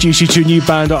like to introduce you to a new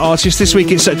band or artist. This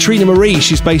week it's Trina Marie.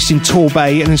 She's based in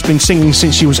Torbay and has been singing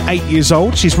since she was 8 years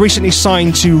old. She's recently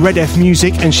signed to Red F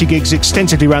Music and she gigs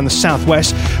extensively around the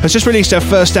southwest. Has just released her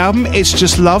first album, It's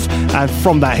Just Love. And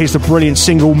from that, here's the brilliant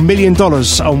single $1 Million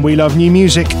on We Love New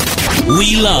Music.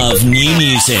 We love new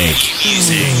music.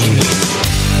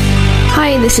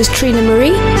 Hi, this is Trina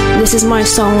Marie. This is my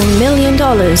song $1 Million.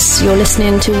 You're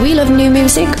listening to We Love New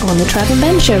Music on the Trev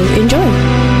Ben Show. Enjoy.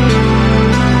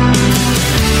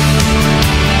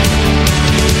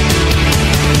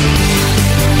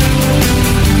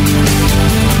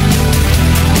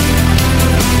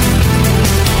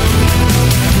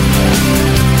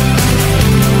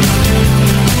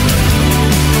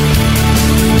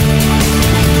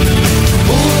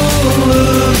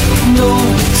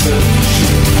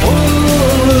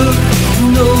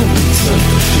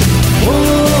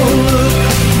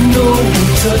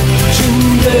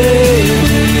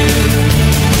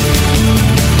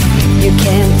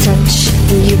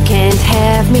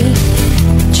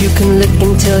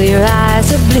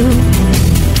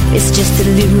 It's just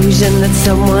illusion that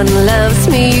someone loves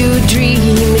me. You dream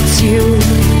it's you.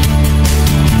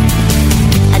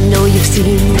 I know you've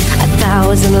seen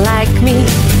 1,000 like me,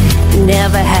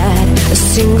 never had a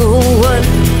single one.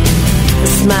 A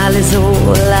smile is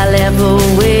all I'll ever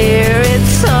wear.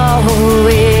 It's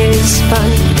always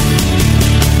fun.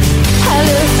 I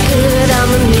look good,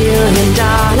 I'm $1 million.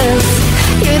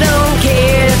 You don't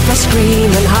care if I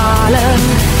scream and holler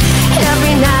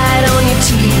every night on your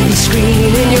TV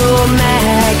screen, in your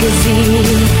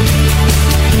magazine.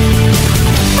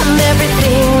 I'm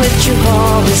everything that you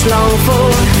always long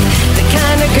for, the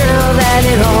kind of girl that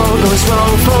it all goes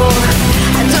wrong for.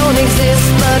 I don't exist,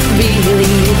 but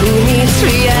really, who needs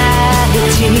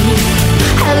reality?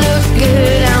 I look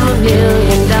good, I'm $1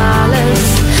 million. I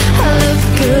look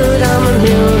good, I'm $1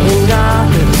 million.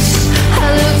 I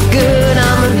look good,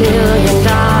 I'm $1 million.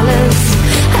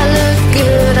 I look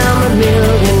good, I'm $1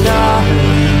 million.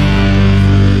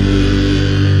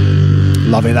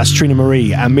 Love it. That's Trina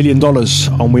Marie and $1 Million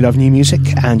on We Love New Music.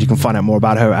 And you can find out more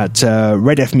about her at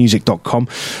redfmusic.com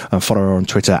and follow her on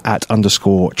Twitter at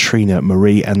 _Trina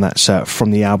Marie. And that's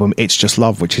from the album It's Just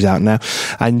Love, which is out now.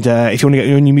 And if you want to get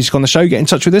your new music on the show, get in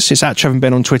touch with us. It's at Trev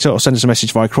Ben on Twitter, or send us a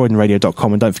message via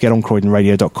croydonradio.com. And don't forget, on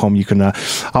croydonradio.com you can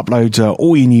upload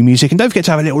all your new music. And don't forget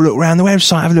to have a little look around the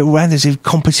website. Have a look around. There's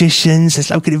competitions,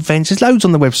 there's local events, there's loads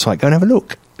on the website. Go and have a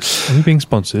look. Are we being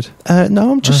sponsored?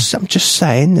 No, I'm just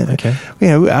saying. Okay. You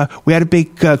know, we had a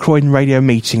big Croydon radio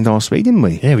meeting last week, didn't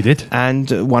we? Yeah, we did. And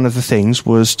one of the things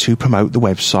was to promote the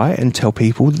website and tell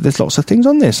people that there's lots of things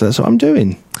on there. So that's what I'm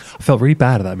doing. I felt really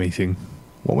bad at that meeting.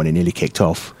 Well, when it nearly kicked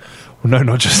off. Well, no,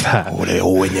 not just that.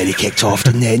 Oh, it nearly kicked off,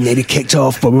 didn't it? Nearly kicked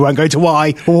off, but we won't go to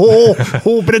why.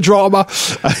 Bit of drama.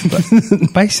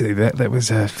 Basically, there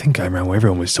was a thing going around where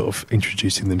everyone was sort of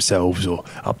introducing themselves or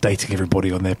updating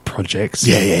everybody on their projects.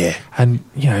 Yeah. And,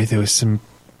 you know, there was some...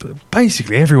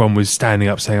 Basically, everyone was standing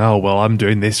up saying, oh, well, I'm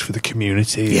doing this for the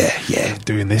community. Yeah.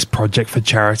 Doing this project for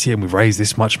charity, and we've raised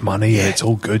this much money, and it's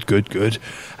all good.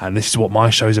 And this is what my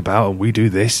show's about, and we do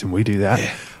this, and we do that.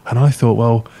 Yeah. And I thought,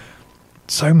 well...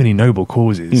 so many noble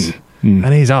causes, and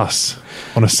here's us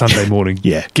on a Sunday morning,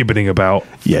 gibbeting about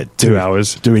 2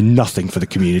 hours, doing nothing for the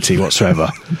community whatsoever.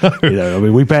 No. You know, I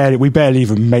mean, we barely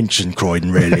even mention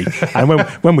Croydon, really, and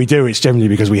when we do, it's generally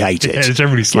because we hate it. Yeah, it's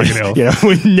generally slagging it off. You know,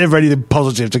 we're never anything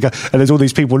positive to go, and there's all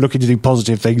these people looking to do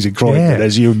positive things in Croydon. And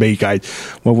there's you and me going,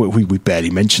 well, we barely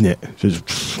mention it.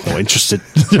 Just not interested.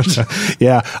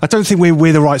 Yeah, I don't think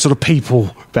we're the right sort of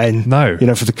people, Ben. No, you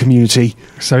know, for the community.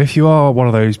 So if you are one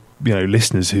of those, you know,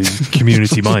 listeners who's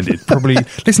community minded, probably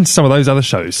listen to some of those other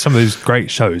shows, some of those great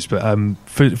shows, but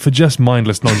for just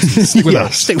mindless nonsense, stick with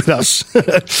us. Stick with us.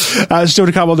 Still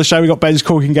to come on the show, we got Ben's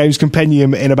Corking Games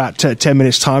Compendium in about 10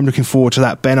 minutes time. Looking forward to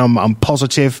that, Ben. I'm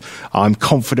positive, I'm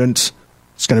confident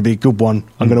it's going to be a good one.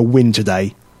 I'm going to win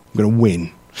today. I'm going to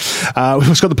win. We've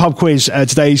also got the pub quiz,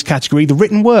 today's category, the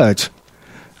written word,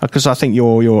 because I think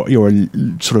you're a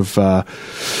sort of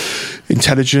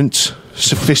intelligent,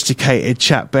 sophisticated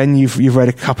chap, Ben. You've read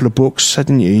a couple of books,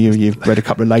 hadn't you? You've read a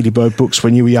couple of Ladybird books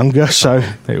when you were younger, so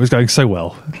it was going so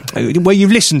well. Well,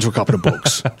 you've listened to a couple of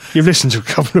books.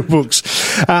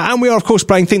 And we are, of course,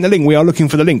 playing Think the Link. We are looking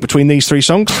for the link between these three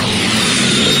songs.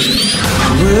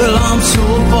 Well, I'm so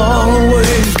far away.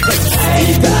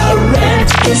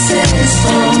 Direct kisses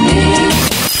for me.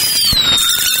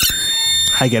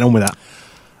 How you getting on with that?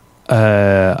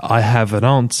 I have an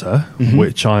answer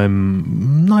which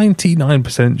I'm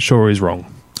 99% sure is wrong.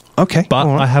 Okay. But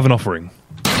I have an offering.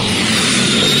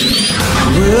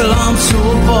 Well, I'm so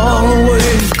far away.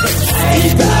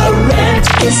 Direct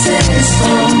kisses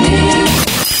from me.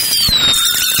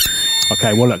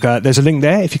 Okay, well, look, there's a link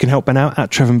there if you can help Ben out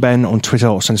at Trev and Ben on Twitter,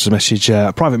 or send us a message,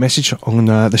 a private message on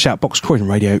the shout box,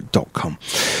 CroydonRadio.com.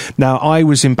 Now, I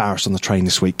was embarrassed on the train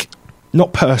this week.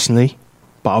 Not personally,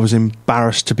 but I was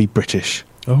embarrassed to be British.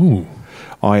 Oh.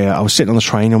 I was sitting on the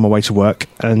train on my way to work,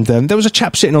 and there was a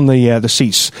chap sitting on the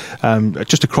seats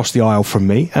just across the aisle from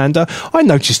me, and I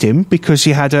noticed him because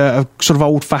he had a sort of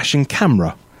old-fashioned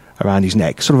camera around his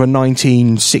neck, sort of a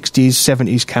 1960s,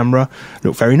 70s camera.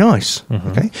 Looked very nice,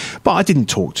 okay? But I didn't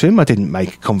talk to him. I didn't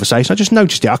make a conversation. I just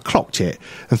noticed it. I clocked it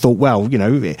and thought, well, you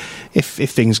know, if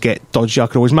things get dodgy, I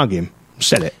could always mug him,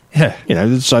 sell it. Yeah. You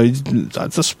know, so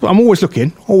I'm always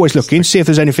looking, see if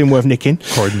there's anything worth nicking.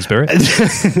 Croydon spirit.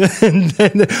 And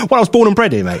then, well, I was born and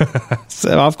bred here, mate.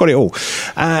 So I've got it all.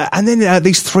 And then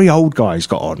these three old guys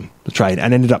got on the train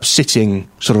and ended up sitting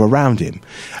sort of around him.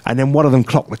 And then one of them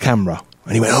clocked the camera.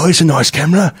 And he went, oh, it's a nice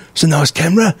camera. It's a nice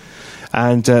camera.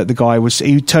 And the guy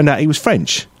turned out he was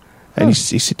French. And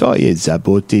he said, oh, yes, I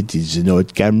bought it. It's an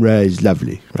old camera. It's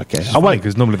lovely. Okay.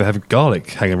 Because normally they have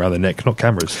garlic hanging around their neck, not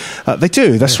cameras. They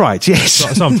do, that's right, yes.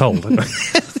 So I'm told.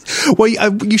 Well,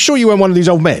 you sure you weren't one of these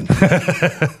old men?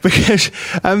 Because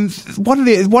one of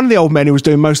the old men who was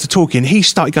doing most of the talking, he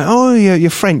started going, oh, you're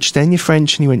French then? You're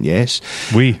French? And he went, yes.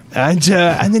 Oui. And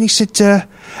then he said,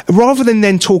 rather than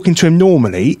then talking to him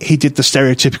normally, he did the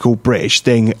stereotypical British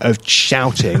thing of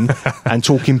shouting and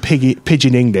talking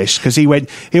pidgin English, because he went,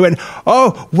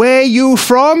 oh, where you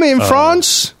from in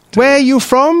France? Where are you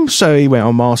from? So he went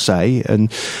on Marseille, and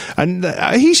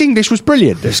his English was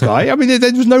brilliant, this guy. I mean,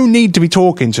 there was no need to be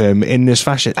talking to him in this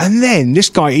fashion. And then this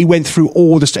guy, he went through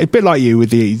all a bit like you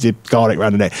with the garlic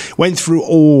around the neck, went through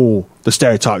all the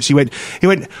stereotypes. He went,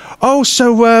 oh,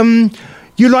 so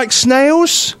you like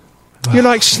snails? You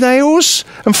like snails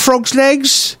and frogs'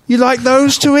 legs? You like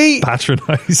those to eat?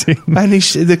 Patronising. And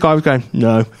the guy was going,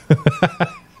 no.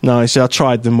 No, he said, I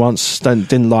tried them once,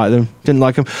 didn't like them.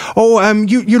 Oh,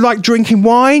 you like drinking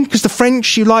wine? Because the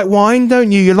French, you like wine,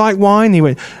 don't you? You like wine? He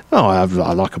went, oh, I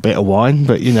like a bit of wine,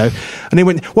 but, you know. And he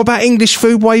went, what about English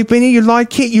food while you've been here? You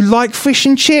like it? You like fish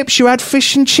and chips? You had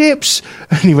fish and chips?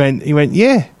 And he went,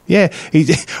 yeah. Yeah,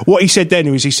 what he said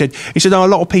then was he said, oh, a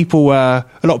lot of people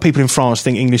in France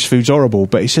think English food's horrible,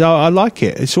 but he said, oh, I like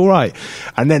it, it's all right.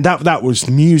 And then that was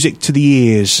music to the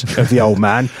ears of the old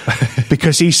man,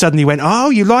 because he suddenly went,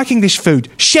 oh, you like English food?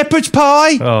 Shepherd's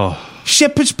pie? Oh.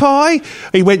 Shepherd's pie?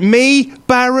 He went, me,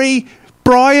 Barry,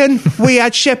 Brian, we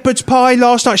had shepherd's pie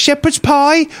last night. Shepherd's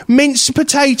pie, minced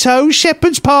potatoes,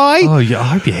 shepherd's pie. Oh, yeah, I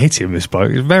hope you hit him, this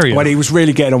bloke. It's very... Well, he was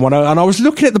really getting on one. And I was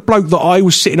looking at the bloke that I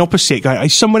was sitting opposite going,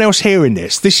 is someone else hearing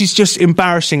this? This is just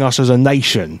embarrassing us as a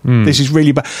nation. This is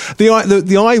really bad.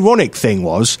 The ironic thing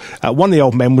was, one of the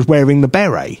old men was wearing the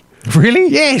beret. Really?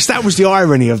 Yes, that was the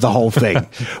irony of the whole thing.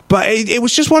 But it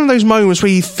was just one of those moments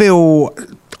where you feel...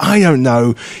 I don't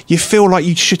know, you feel like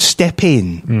you should step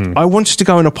in. I wanted to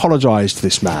go and apologise to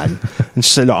this man and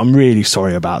say, look, I'm really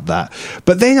sorry about that.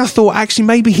 But then I thought, actually,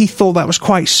 maybe he thought that was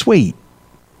quite sweet.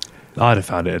 I'd have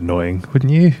found it annoying,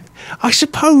 wouldn't you? I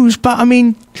suppose, but I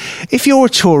mean, if you're a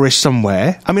tourist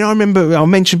somewhere, I mean, I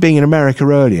mentioned being in America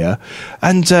earlier,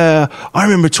 and I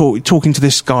remember talking to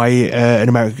this guy in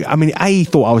America. I mean, he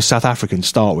thought I was South African to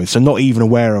start with, so not even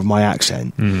aware of my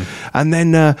accent. And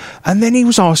then he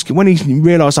was asking, when he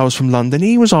realised I was from London,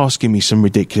 he was asking me some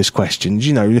ridiculous questions.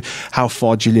 You know, how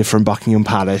far do you live from Buckingham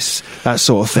Palace? That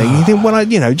sort of thing. You think,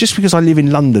 well, just because I live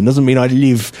in London doesn't mean I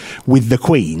live with the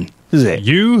Queen. Does it?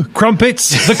 You,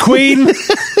 crumpets, the Queen.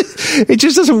 It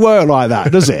just doesn't work like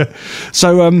that, does it?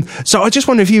 So I just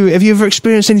wonder, have you ever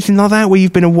experienced anything like that, where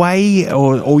you've been away,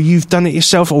 or you've done it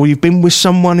yourself, or you've been with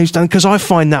someone who's done? Because I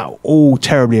find that all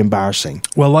terribly embarrassing.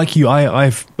 Well, like you,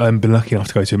 I've been lucky enough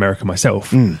to go to America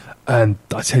myself, and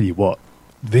I tell you what,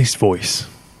 this voice,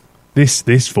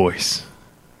 the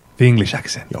English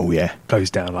accent, oh yeah, goes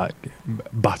down like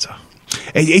butter.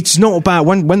 It's not about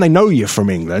when they know you're from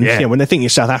England. Yeah. When they think you're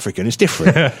South African, it's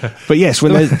different. But yes,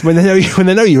 when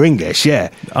they know you're English, yeah.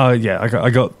 I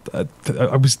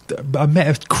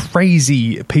met a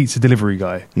crazy pizza delivery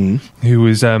guy who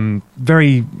was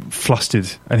very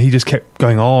flustered, and he just kept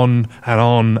going on and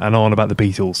on and on about the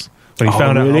Beatles. When he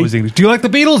found out I was English. Do you like the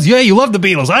Beatles? Yeah, you love the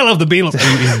Beatles. I love the Beatles.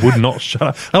 He would not shut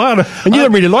up. And you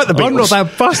don't really like the Beatles. I'm not that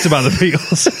fussed about the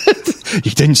Beatles.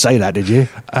 You didn't say that, did you?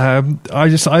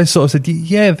 I sort of said,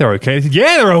 yeah, they're okay. He said,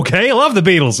 yeah, they're okay. I love the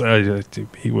Beatles.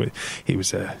 He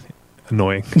was a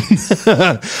annoying.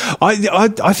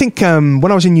 I think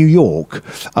when I was in New York,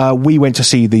 we went to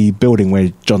see the building where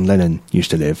John Lennon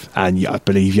used to live, and I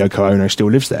believe Yoko Ono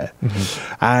still lives there.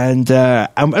 Mm-hmm. And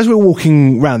as we were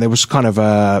walking around, there was kind of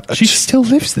she still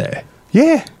lives there?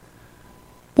 Yeah.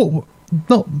 What?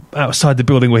 Not outside the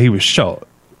building where he was shot?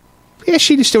 Yeah,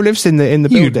 she still lives in the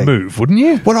building. You'd move, wouldn't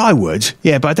you? Well, I would.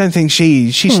 Yeah, but I don't think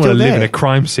she's still there. Live in a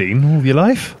crime scene all your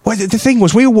life. Well, the thing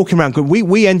was, we were walking around.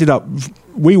 We ended up.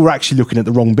 We were actually looking at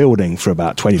the wrong building for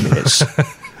about 20 minutes.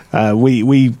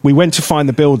 We went to find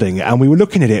the building, and we were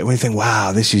looking at it, and we think,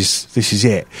 "Wow, this is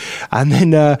it." And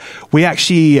then we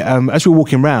actually, as we were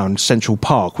walking around Central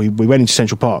Park, we went into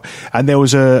Central Park, and there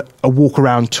was a walk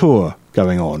around tour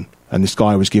going on, and this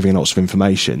guy was giving lots of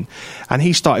information, and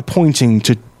he started pointing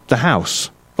to the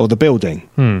house or the building.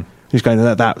 He's going,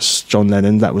 that's John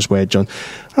Lennon, that was where John...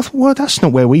 I thought, well, that's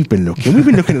not where we've been looking. We've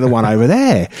been looking at the one over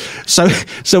there. So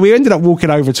we ended up walking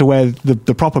over to where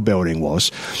the proper building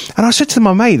was. And I said to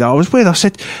my mate that I was with, I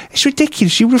said, it's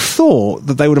ridiculous. You would have thought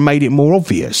that they would have made it more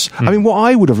obvious. I mean, what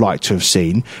I would have liked to have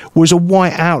seen was a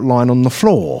white outline on the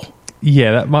floor.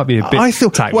 Yeah, that might be a bit I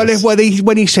thought, tactless.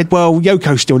 when he said, well,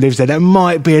 Yoko still lives there, that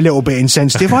might be a little bit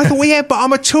insensitive. I thought, well, yeah, but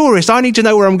I'm a tourist. I need to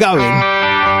know where I'm going.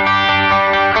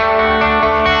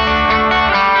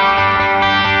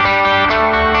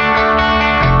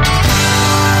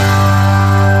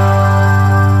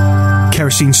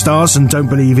 Kerosene stars and don't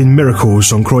believe in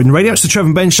miracles on Croydon Radio. It's the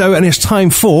Trev Ben Show, and it's time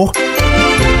for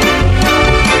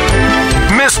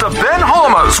Mr. Ben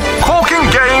Harmer's Corking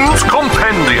Games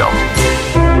Compendium.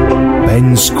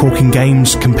 Ben's Corking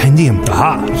Games Compendium.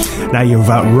 Aha! Now you've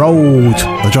rolled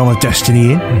the Drum of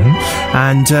Destiny in,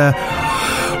 and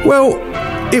well,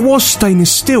 it was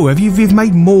stainless steel. You've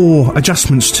made more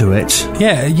adjustments to it.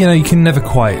 Yeah, you can never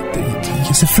quite.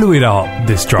 It's a fluid art.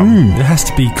 This drum. It has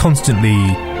to be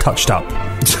constantly touched up.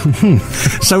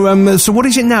 So what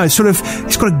is it now? It's got a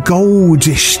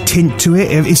goldish tint to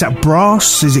it. Is that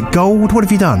brass? Is it gold? What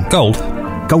have you done? Gold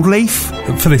leaf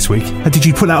for this week. Did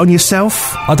you put that on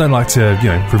yourself? I don't like to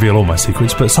reveal all my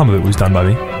secrets, but some of it was done by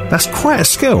me. That's quite a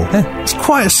skill. Yeah. It's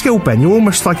quite a skill, Ben. You're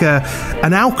almost like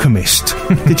an alchemist.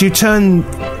 Did you turn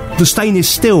the stainless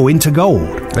steel into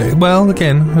gold? Well,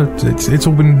 again, it's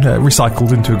all been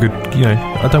recycled into a good,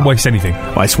 I don't waste anything.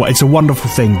 Well, it's a wonderful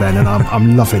thing, Ben, and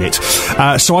I'm loving it.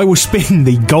 So I will spin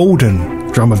the golden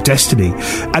Drum of Destiny,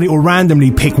 and it will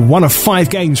randomly pick one of 5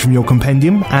 games from your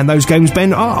compendium, and those games,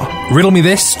 Ben, are... Riddle me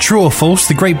this, true or false,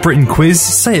 the Great Britain quiz,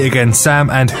 say it again, Sam,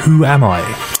 and who am I?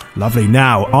 Lovely.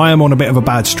 Now, I am on a bit of a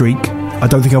bad streak. I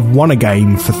don't think I've won a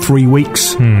game for 3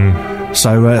 weeks.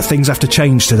 So things have to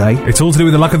change today. It's all to do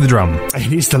with the luck of the drum.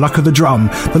 It is the luck of the drum.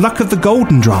 The luck of the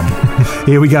golden drum.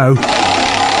 Here we go.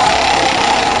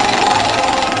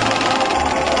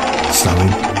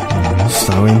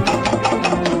 Slowing.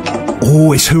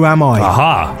 Oh, it's Who Am I?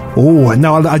 Aha. Oh,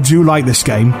 no, I do like this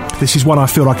game. This is one I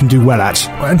feel I can do well at.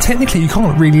 And technically, you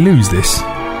can't really lose this.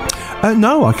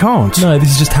 No, I can't. No, this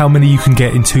is just how many you can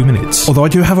get in 2 minutes. Although I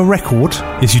do have a record.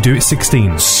 Yes, you do. It's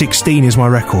 16. 16 is my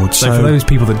record. So for those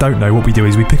people that don't know, what we do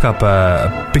is we pick up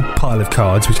a big pile of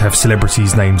cards which have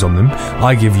celebrities' names on them.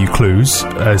 I give you clues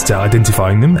as to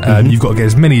identifying them. You've got to get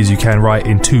as many as you can right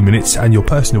in 2 minutes, and your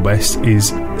personal best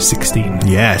is 16.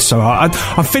 Yeah, so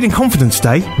I'm feeling confident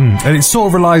today. And it sort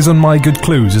of relies on my good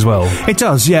clues as well. It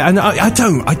does, yeah. And I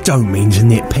don't mean to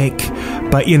nitpick,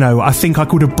 but, I think I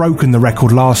could have broken the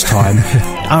record last time.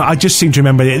 I just seem to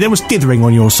remember there was dithering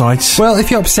on your side. Well, if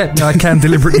you're upset, I can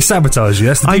deliberately sabotage you.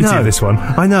 That's the beauty of this one.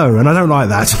 I know, and I don't like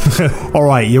that. All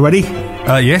right, you ready?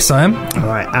 Yes, I am. All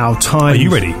right, our time. Are you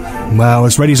ready? Well,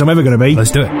 as ready as I'm ever going to be.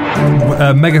 Let's do it.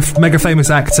 Mega famous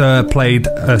actor played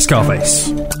Scarface.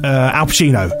 Al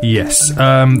Pacino. Yes.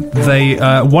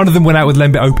 One of them went out with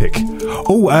Lembit Opik.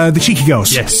 Oh, the Cheeky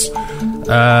Girls. Yes.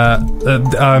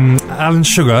 Alan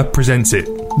Sugar presents it.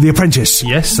 The Apprentice.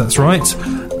 Yes, that's right.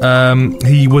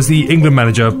 He was the England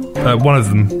manager. One of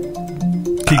them.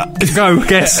 Go,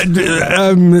 guess.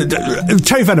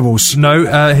 Terry Venables.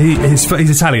 No, he's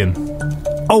Italian.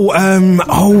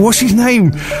 What's his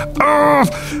name?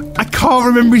 I can't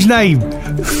remember his name.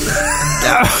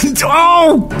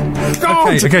 Oh,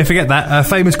 God. Okay, forget that.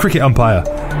 Famous cricket umpire.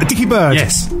 Dickie Bird.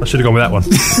 Yes, I should have gone with that one.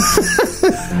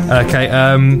 Okay,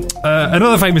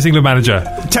 another famous England manager.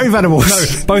 Terry Venables.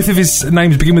 No, both of his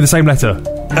names begin with the same letter.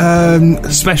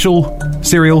 Special.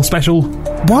 Cereal. Special.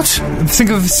 What? Think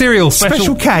of cereal.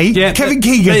 Special K? Yeah. Kevin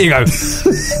Keegan. There you go.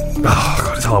 Oh,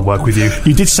 God, it's hard work with you.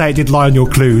 You did say it did lie on your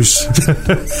clues.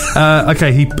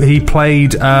 Okay, he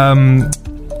played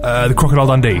the Crocodile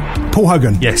Dundee. Paul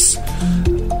Hogan. Yes.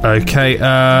 Okay,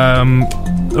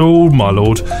 Oh, my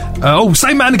lord.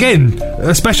 Same man again.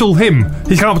 A special hymn.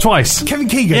 He's come up twice. Kevin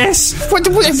Keegan? Yes. What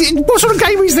sort of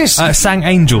game is this? Sang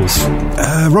Angels.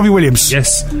 Robbie Williams?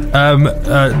 Yes.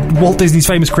 Walt Disney's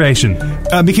famous creation.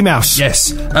 Mickey Mouse?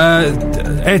 Yes.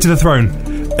 Heir to the throne.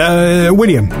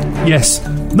 William? Yes.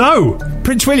 No.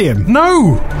 Prince William?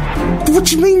 No. What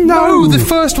do you mean, no? The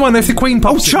first one, if the Queen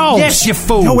pops in. Charles. Yes, you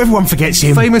fool. Oh, everyone forgets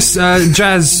him. Famous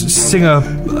jazz singer.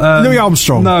 Louis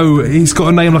Armstrong. No, he's got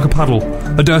a name like a puddle.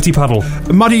 A dirty puddle.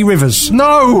 Muddy Rivers.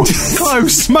 No.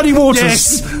 Close. Muddy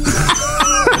Waters. Yes.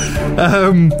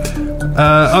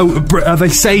 They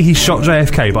say he shot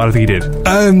JFK, but I don't think he did.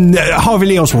 Harvey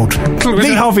Lee Oswald.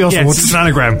 Lee Harvey Oswald. Yes, it's an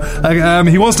anagram.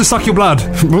 He wants to suck your blood.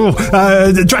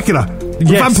 Dracula.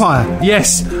 Yes. Vampire.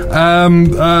 Yes.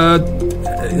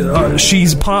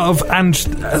 She's part of and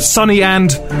Sonny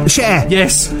and Cher.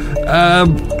 Yes.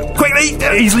 Quickly.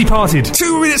 Easily parted.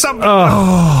 2 minutes up.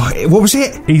 What was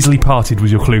it? Easily parted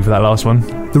was your clue for that last one.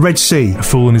 The Red Sea. A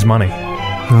fool and his money.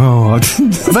 Oh,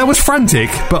 that was frantic,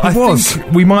 but I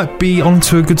think we might be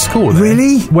onto a good score there.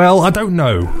 Really? Well, I don't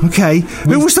know. Okay.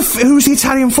 Who was the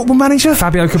Italian football manager?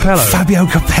 Fabio Capello. Fabio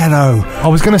Capello. I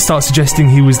was going to start suggesting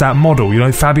he was that model. You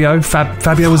know, Fabio?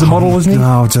 Fabio was a model, wasn't he?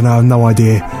 No, I don't know.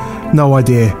 No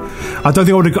idea. I don't think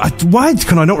I would have... Why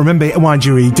can I not remember? Mind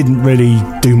you, he didn't really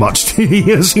do much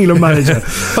as Healer manager.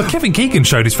 But Kevin Keegan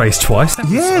showed his face twice.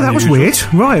 That was weird.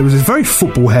 Right, it was very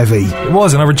football heavy. It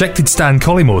was, and I rejected Stan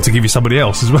Collymore to give you somebody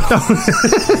else as well.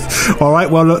 All right,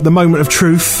 well, look, the moment of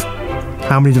truth.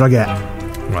 How many did I get?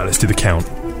 Right, let's do the count.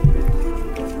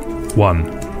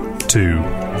 1, 2,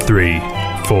 3,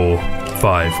 4,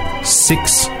 5,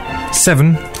 6,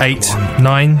 7, 8,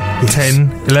 9,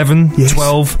 10, 11,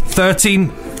 12,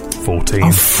 13, 14.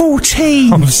 Oh,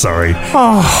 14! I'm sorry.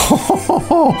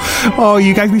 Oh,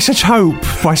 you gave me such hope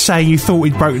by saying you thought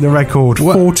he'd broken the record.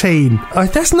 14.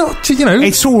 That's not, you know...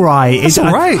 It's all right. It's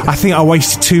all right. I think I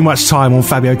wasted too much time on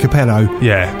Fabio Capello.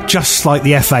 Yeah. Just like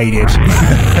the FA did.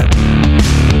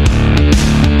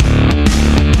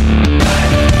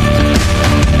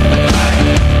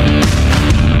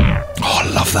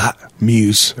 That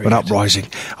Muse and Uprising.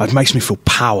 It makes me feel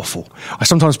powerful. I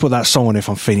sometimes put that song on if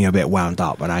I'm feeling a bit wound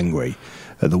up and angry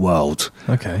at the world.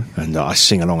 Okay. And I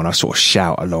sing along and I sort of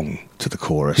shout along to the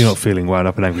chorus. You're not feeling wound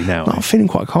up and angry now? No, I'm feeling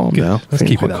quite calm now. Let's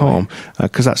keep it that calm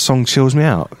because that song chills me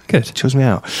out. Good. It chills me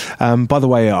out. By the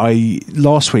way,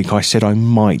 last week I said I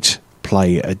might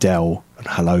play Adele and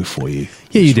Hello for you.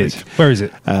 Yeah, you did. Where is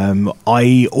it?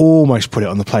 I almost put it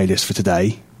on the playlist for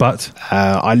today. But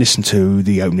I listened to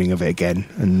the opening of it again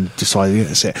and decided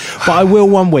that's it. But I will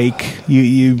one week.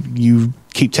 You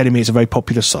keep telling me it's a very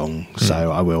popular song,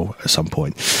 so I will at some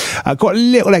point. I've got a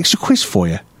little extra quiz for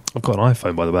you. I've got an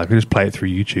iPhone, by the way. I could just play it through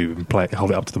YouTube and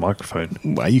hold it up to the microphone.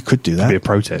 Well, you could do that. It'd be a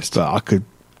protest. But I could,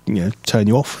 turn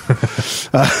you off.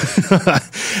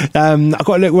 I've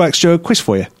got a little extra quiz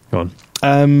for you. Go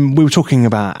on. We were talking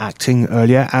about acting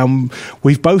earlier, and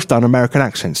we've both done American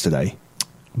accents today.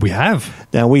 We have.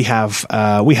 Now we have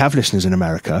listeners in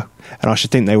America, and I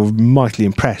should think they were mightily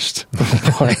impressed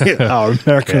by our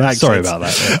American accents. Sorry about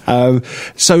that. Yeah.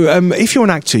 So if you're an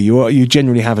actor, you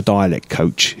generally have a dialect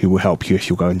coach who will help you if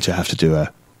you're going to have to do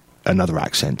another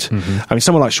accent. Mm-hmm. I mean,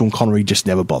 someone like Sean Connery just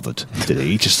never bothered, did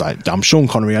he? Just like, I'm Sean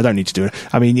Connery, I don't need to do it.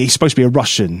 I mean, he's supposed to be a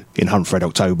Russian in Hunt for Red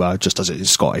October, just does it in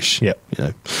Scottish. Yep.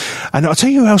 And I'll tell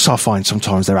you who else I find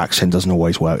sometimes their accent doesn't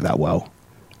always work that well.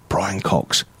 Brian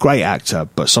Cox, great actor,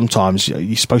 but sometimes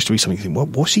you're supposed to be something. You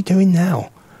think, what's he doing now?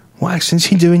 What accent's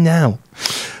he doing now?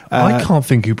 I can't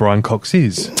think who Brian Cox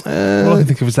is. All I can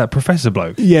think of is that Professor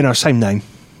bloke. Yeah, no, same name.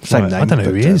 Same name. I don't know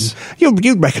who he is.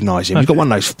 You'd recognise him. Okay. You've got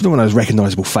one of those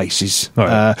recognisable faces.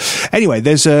 Right. Anyway,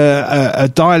 there's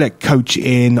a dialect coach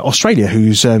in Australia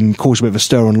who's caused a bit of a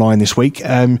stir online this week,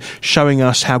 showing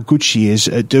us how good she is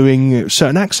at doing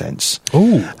certain accents.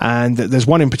 Ooh. And there's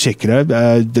one in particular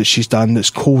that she's done that's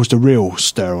caused a real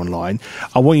stir online.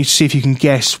 I want you to see if you can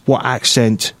guess what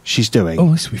accent she's doing.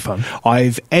 Oh, this will be fun.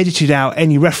 I've edited out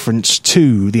any reference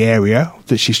to the area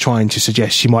that she's trying to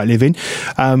suggest she might live in.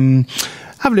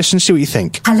 Have a listen, see what you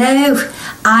think. Hello,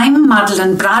 I'm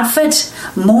Madeleine Bradford.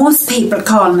 Most people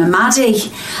call me Maddie.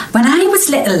 When I was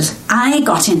little, I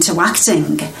got into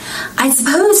acting. I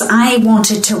suppose I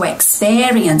wanted to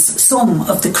experience some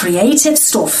of the creative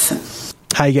stuff.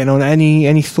 How are you getting on?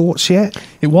 Any thoughts yet?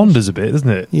 It wanders a bit, doesn't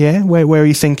it? Yeah, where are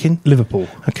you thinking? Liverpool.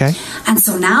 Okay. And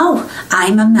so now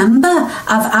I'm a member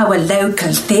of our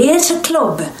local theatre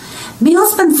club. My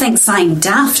husband thinks I'm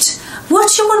daft.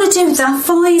 What you want to do that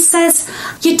for? He says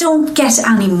you don't get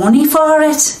any money for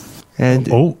it. And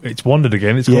it's wandered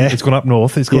again. It's gone up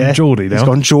north. It's gone Geordie now. It's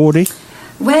gone Geordie.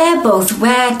 We're both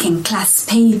working class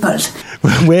people.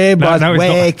 We're both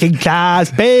working class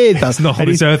people. That's not on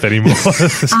this earth anymore.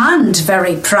 And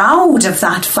very proud of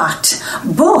that fact.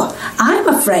 But I'm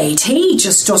afraid he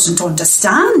just doesn't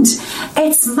understand.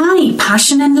 It's my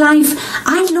passion in life.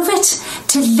 I love it,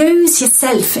 to lose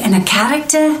yourself in a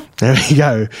character. There you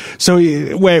go. So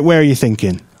where are you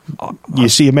thinking?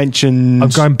 You mentioned... I'm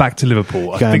going back to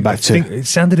Liverpool. I think it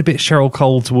sounded a bit Cheryl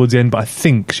Cole towards the end, but I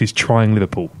think she's trying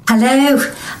Liverpool. Hello,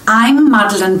 I'm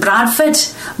Madeline Bradford.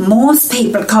 Most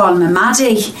people call me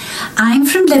Maddie. I'm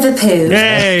from Liverpool.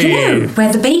 Yay! You know,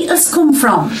 where the Beatles come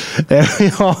from. There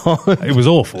we are. It was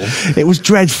awful. It was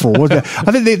dreadful, wasn't it?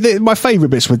 I think my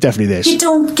favourite bits were definitely this. You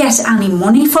don't get any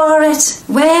money for it.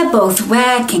 We're both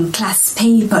working class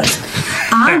people.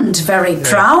 And very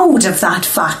proud of that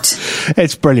fact.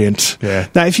 It's brilliant. Yeah.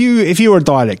 Now, if you were a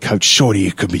dialect coach, surely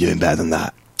you could be doing better than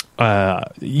that.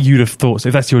 You'd have thought so,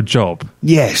 if that's your job.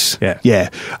 Yes. Yeah.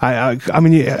 I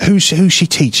mean, who's she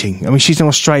teaching? I mean, she's in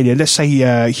Australia. Let's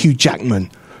say Hugh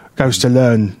Jackman goes to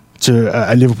learn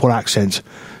a Liverpool accent.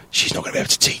 She's not going to be able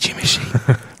to teach him, is she?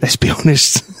 Let's be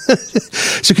honest.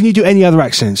 So, can you do any other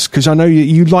accents? Because I know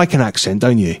you like an accent,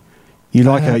 don't you? You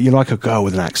like a girl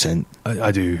with an accent.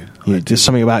 I do. There's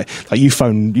something about like you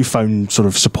phone sort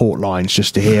of support lines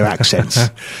just to hear accents.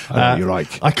 You're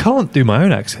like, I can't do my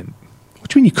own accent. What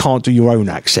do you mean you can't do your own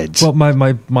accent? Well, my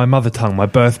mother tongue, my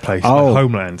birthplace, my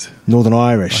homeland, Northern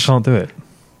Irish. I can't do it.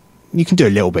 You can do a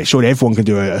little bit. Surely everyone can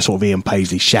do a sort of Ian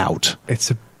Paisley shout.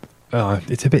 It's a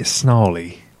bit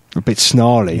snarly. A bit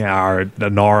snarly. Yeah, the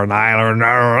Northern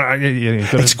Ireland.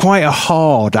 It's quite a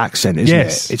hard accent, isn't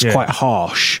it? It's quite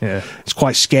harsh. Yeah. It's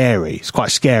quite scary. It's quite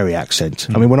a scary accent.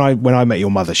 I mean, when I met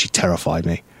your mother, she terrified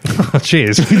me.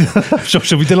 Cheers. I'm sure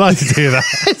she'll be delighted to hear that.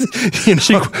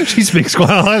 She speaks quite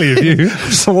highly of you.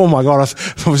 So, oh my God,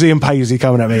 I was Ian Paisley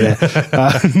coming at me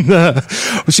there.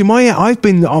 See,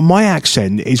 my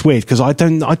accent is weird because I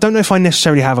don't know if I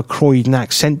necessarily have a Croydon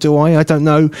accent, do I? I don't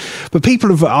know. But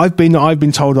I've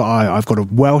been told that I've got a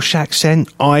Welsh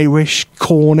accent, Irish,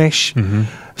 Cornish,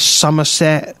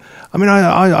 Somerset. I mean,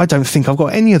 I don't think I've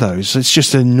got any of those. It's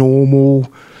just a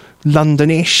normal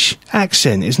Londonish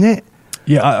accent, isn't it?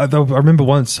 Yeah, I remember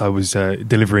once I was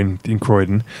delivering in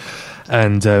Croydon,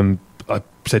 and I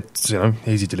said,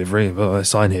 easy delivery,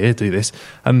 sign here, do this.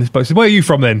 And the bloke said, where are you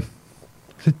from then?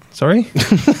 I said, sorry?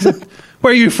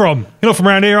 Where are you from? You're not from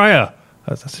around here, are you?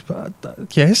 I said,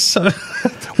 yes.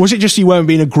 Was it just you weren't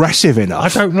being aggressive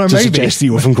enough? I don't know, to maybe. suggest that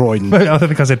you were from Croydon? I don't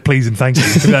think I said please and thank you.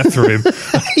 That threw him.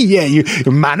 Yeah,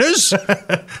 your manners.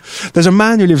 There's a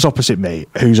man who lives opposite me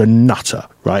who's a nutter,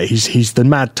 right? He's the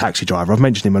mad taxi driver. I've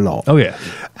mentioned him a lot. Oh, yeah.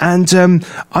 And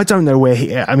I don't know where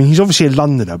he's obviously a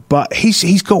Londoner, but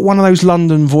he's got one of those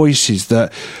London voices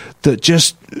that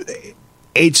just...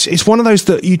 It's one of those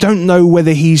that you don't know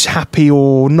whether he's happy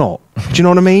or not. Do you know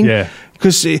what I mean? Yeah.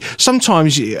 Because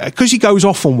sometimes, because he goes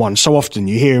off on one so often,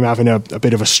 you hear him having a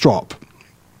bit of a strop.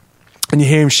 And you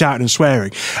hear him shouting and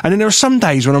swearing. And then there are some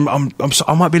days when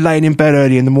I might be laying in bed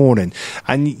early in the morning,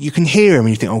 and you can hear him, and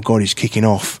you think, oh God, he's kicking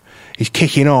off. He's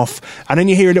kicking off. And then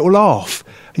you hear a little laugh.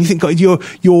 And you think, God,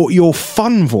 your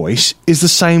fun voice is the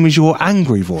same as your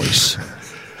angry voice.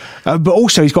 But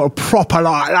also he's got a proper,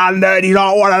 like, London, he's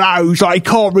like one of those, like, he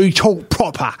can't really talk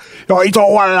proper. Like, he's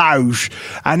got one of those.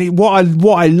 And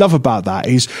what I love about that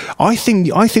is, I think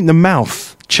the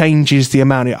mouth changes the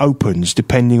amount it opens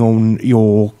depending on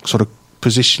your sort of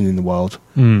position in the world.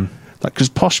 Like, because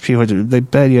posh people, they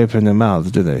barely open their mouths,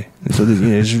 do they? So,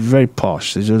 it's very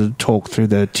posh. They sort of talk through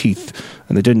their teeth,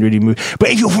 and they didn't really move. But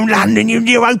if you're from London,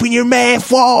 you open your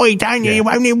mouth wide, don't you? You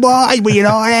open it wide when you're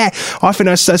like that. I think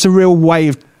that's a real way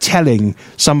of telling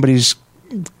somebody's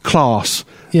class,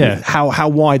 how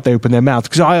wide they open their mouth.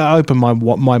 Because I open my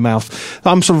mouth,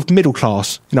 I'm sort of middle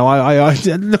class. I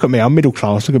look at me, I'm middle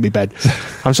class. Look at me bed.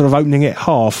 I'm sort of opening it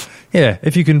half. Yeah,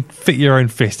 if you can fit your own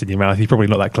fist in your mouth, you're probably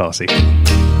not that classy.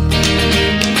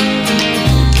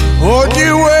 What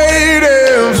you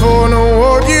waiting for? No,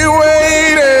 what you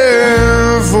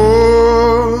waiting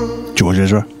for? George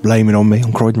Ezra, blaming on me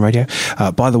on Croydon Radio.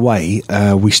 By the way,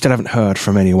 we still haven't heard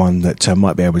from anyone that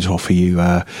might be able to offer you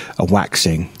a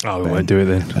waxing. Oh, we won't do it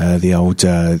then. The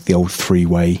old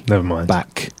three-way. Never mind.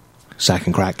 Back Sack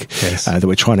and Crack, Yes. that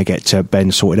we're trying to get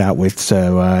Ben sorted out with.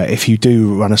 So if you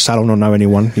do run a salon or know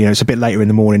anyone, it's a bit later in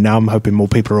the morning now. I'm hoping more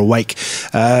people are awake,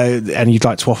 and you'd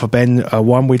like to offer Ben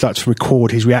one. We'd like to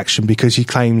record his reaction because he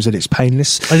claims that it's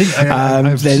painless. I think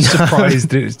I'm surprised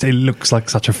that it looks like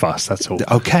such a fuss. That's all.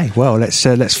 Okay, well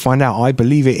let's find out. I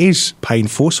believe it is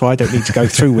painful, so I don't need to go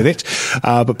through with it.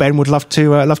 But Ben would love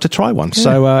to try one. Yeah.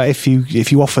 So if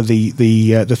you offer the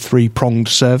 3-pronged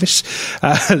service,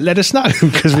 let us know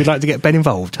because we'd like to get Ben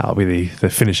involved. That'll be the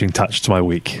finishing touch to my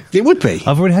week. It would be.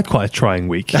 I've already had quite a trying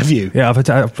week. Have you? Yeah, I've had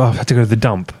to go to the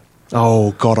dump.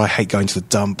 Oh God, I hate going to the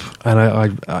dump. And I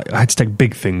had to take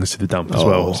big things to the dump as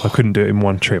well, so I couldn't do it in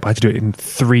one trip. I had to do it in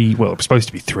 3. Well, it was supposed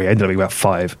to be 3. I ended up being about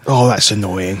 5. Oh, that's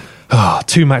annoying.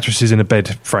 2 mattresses in a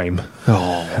bed frame.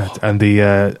 Oh, and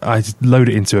I load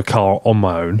it into a car on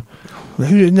my own.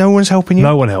 No one's helping you?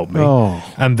 No one helped me. Oh.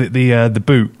 And the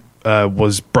boot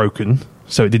was broken,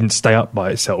 so it didn't stay up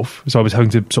by itself. So I was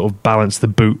having to sort of balance the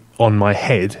boot on my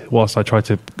head whilst I tried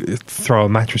to throw a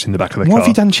mattress in the back of the car. What have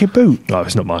you done to your boot? Oh,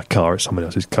 it's not my car, it's someone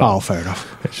else's car. Oh, fair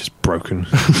enough. It's just broken.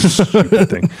 Stupid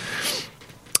thing.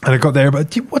 And I got there,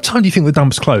 but what time do you think the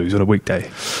dumps close on a weekday?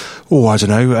 Oh, I don't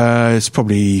know. It's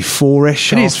probably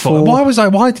 4-ish. It is 4.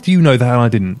 Why did you know that and I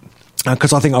didn't?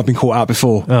 Because I think I've been caught out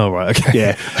before. Oh, right, okay.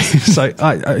 Yeah. So,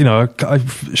 I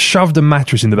shoved a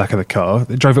mattress in the back of the car,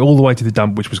 drove it all the way to the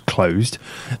dump, which was closed.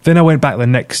 Then I went back the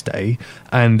next day,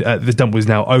 and the dump was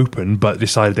now open, but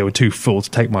decided they were too full to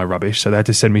take my rubbish, so they had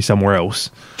to send me somewhere else.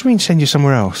 What do you mean send you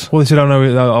somewhere else? Well, they said, oh,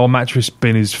 no, our mattress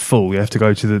bin is full. You have to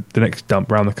go to the next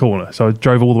dump round the corner. So I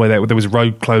drove all the way there. There was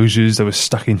road closures. They were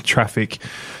stuck in traffic.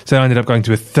 So I ended up going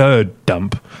to a third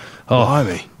dump. Oh,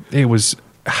 Blimey. It was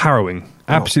harrowing.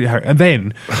 Absolutely harrowing. And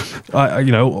then,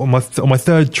 on my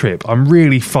third trip, I'm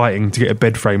really fighting to get a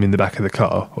bed frame in the back of the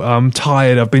car. I'm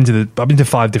tired. I've been to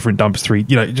 5 different dumps,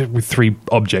 with 3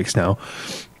 objects now.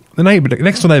 The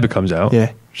next door neighbour comes out.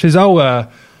 Yeah. She says, "Oh,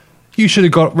 you should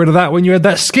have got rid of that when you had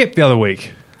that skip the other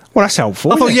week." Well, that's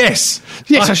helpful. I thought, yes,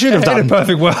 I should have done. In a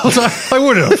perfect world, I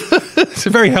would have. It's a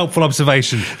very helpful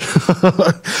observation.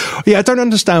 Yeah, I don't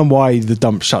understand why the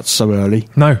dump shuts so early.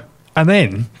 No, and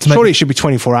then surely it should be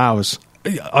 24 hours.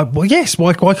 Well, yes.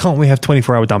 Why can't we have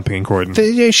 24-hour dumping in Croydon?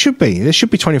 It should be. There should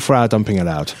be 24-hour dumping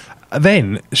allowed.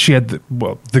 Then she had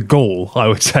the gall, I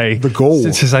would say. The gall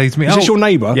to say to me, "Is this your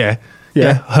neighbour?"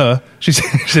 Yeah, her. She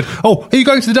said, "Oh, are you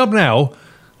going to the dump now?"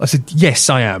 I said, "Yes,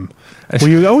 I am."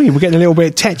 You were getting a little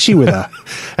bit tetchy with her.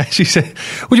 And she said,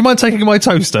 "Would you mind taking my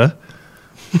toaster?"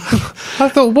 I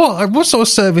thought, what sort of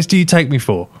service do you take me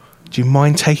for? Do you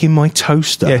mind taking my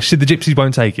toaster? Yeah, she said the gypsies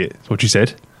won't take it. That's what she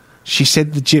said. She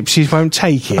said the gypsies won't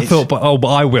take it. I thought, but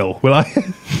I will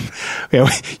I? Yeah,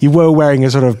 you were wearing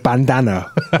a sort of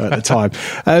bandana at the time.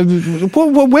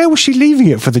 Where was she leaving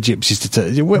it for the gypsies to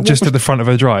take? Just at the front of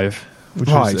her drive, which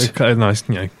right. was a nice,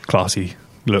 classy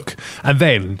look. And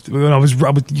then when I was,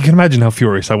 you can imagine how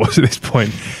furious I was at this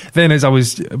point. Then, as I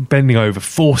was bending over,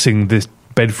 forcing this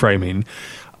bed frame in,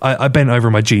 I bent over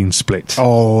and my jeans split.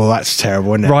 Oh, that's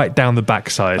terrible, isn't it? Right down the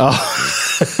backside.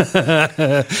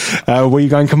 Were you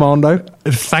going commando?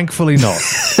 Thankfully not.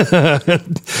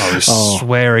 I was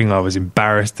swearing, I was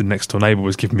embarrassed. The next door neighbour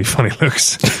was giving me funny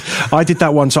looks. I did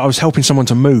that once. I was helping someone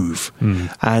to move.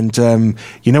 And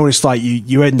you know what it's like?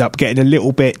 You end up getting a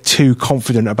little bit too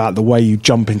confident about the way you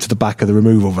jump into the back of the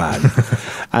removal van.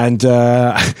 and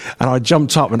I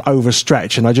jumped up and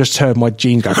overstretched, and I just heard my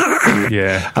jeans go.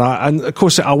 Yeah. And of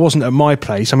course, I wasn't at my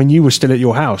place. I mean, you were still at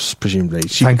your house, presumably.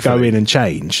 So you could go in and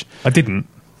change. I didn't.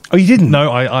 Oh, you didn't? No,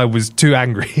 I was too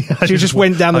angry. So you just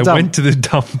went down the dump? I went to the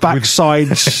dump.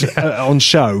 Backsides on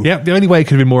show? Yeah, the only way it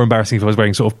could have been more embarrassing if I was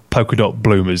wearing sort of polka dot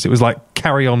bloomers. It was like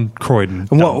Carry On Croydon.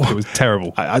 It was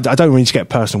terrible. I don't need to get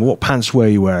personal. What pants were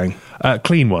you wearing?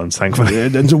 Clean ones, thankfully.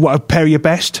 And what, a pair of your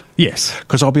best? Yes.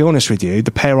 Because I'll be honest with you,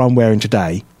 the pair I'm wearing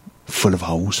today, full of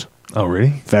holes. Oh, really?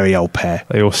 Very old pair.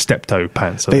 They're your Steptoe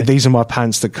pants, are they? These are my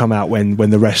pants that come out when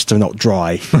the rest are not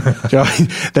dry. Do you know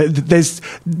what I mean? There's,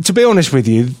 to be honest with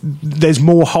you, there's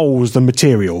more holes than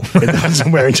material in the pants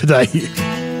I'm wearing today.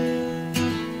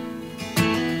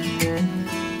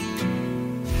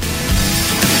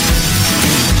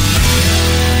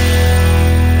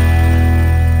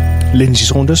 Lindsay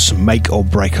Saunders, Make or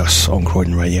Break Us on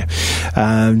Croydon Radio.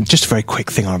 Just a very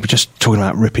quick thing. I was just talking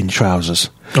about ripping trousers.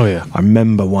 Oh, yeah. I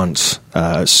remember once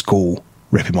at school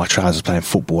ripping my trousers playing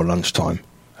football at lunchtime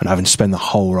and having to spend the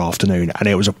whole afternoon, and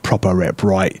it was a proper rip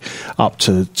right up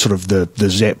to sort of the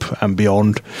zip and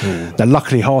beyond. Now,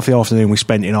 luckily, half the afternoon we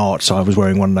spent in art, so I was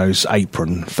wearing one of those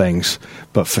apron things,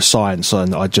 but for science,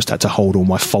 and I just had to hold all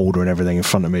my folder and everything in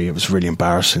front of me. It was really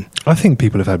embarrassing. I think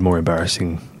people have had more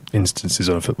embarrassing instances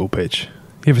on a football pitch.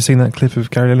 You ever seen that clip of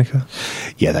Gary Lineker?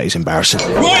 Yeah, that is embarrassing.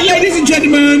 Right, ladies and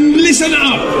gentlemen, listen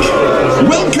up.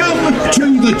 Welcome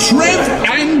to the Trev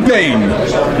and Ben.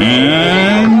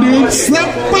 And it's the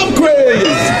pub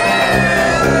quiz.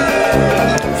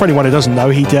 For anyone who doesn't know,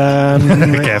 he'd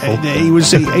careful. He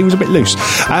was a bit loose.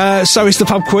 So it's the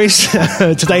pub quiz.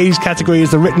 Today's category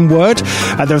is the written word.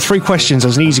 There are 3 questions.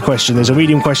 There's an easy question, there's a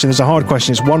medium question, there's a hard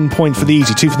question. It's 1 point for the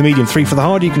easy, 2 for the medium, 3 for the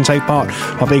hard. You can take part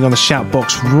by being on the shout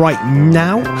box right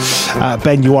now.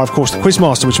 Ben, you are of course the quiz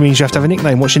master, which means you have to have a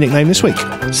nickname. What's your nickname this week?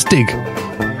 Stig.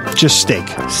 Just Stig.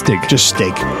 Stig. Just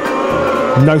Stig.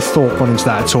 No thought gone into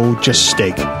that at all. Just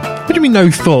Stig. What do you mean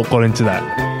no thought gone into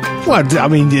that? Well, I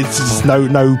mean, it's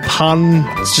no pun.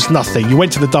 It's just nothing. You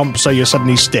went to the dump, so you're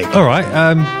suddenly Stig. All right.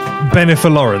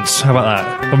 Bennifer Lawrence. How about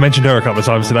that? I mentioned her a couple of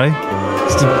times today.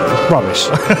 Rubbish.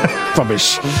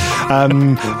 Rubbish.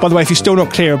 By the way, if you're still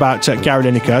not clear about Gary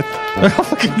Lineker,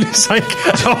 for goodness sake.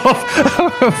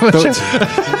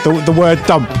 the word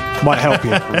dump might help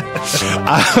you.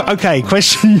 Okay,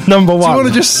 question number 1. Do you want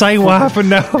to just say what happened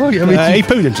now? I mean, he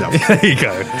pooed himself. There you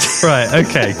go. Right,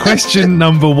 okay. Question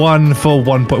number 1 for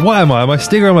 1 point. What am I? Am I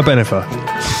Stig or am I Bennifer?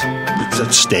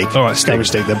 Stig. All right, Stig.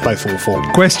 Stig. They're both all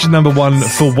 4. Question number 1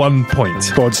 for 1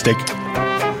 point. Go on, Stig.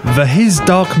 The His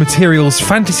Dark Materials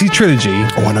fantasy trilogy.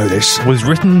 Oh, I know this. Was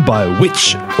written by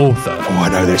which author? Oh, I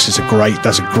know this.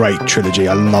 That's a great trilogy.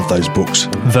 I love those books.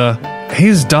 The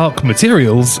His Dark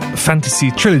Materials fantasy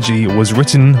trilogy was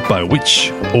written by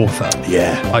which author?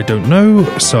 Yeah. I don't know,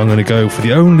 so I'm going to go for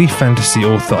the only fantasy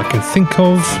author I can think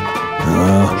of.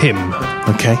 Him.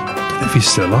 Okay. I don't know if he's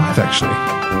still alive, actually.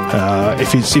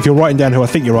 If you're writing down who I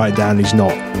think you're writing down, he's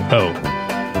not. Oh.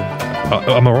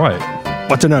 Am I right?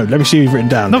 I don't know. Let me see who you've written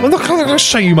down. No, I'm not going to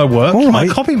show you my work. All right.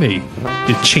 Copy me.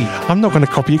 You cheat. I'm not going to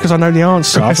copy you because I know the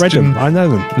answer. I've read them. I know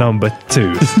them. Number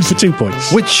 2. For 2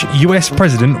 points. Which US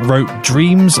president wrote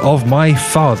Dreams of My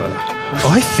Father?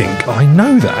 I think I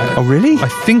know that. Oh, really? I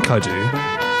think I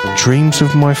do. Dreams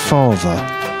of My Father.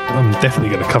 I'm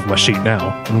definitely going to cover my sheet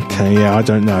now. Okay, yeah, I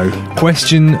don't know.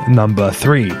 Question number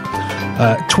 3.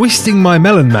 Twisting My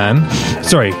Melon Man.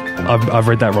 Sorry, I've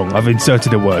read that wrong. I've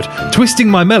inserted a word. Twisting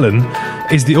My Melon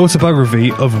is the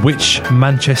autobiography of which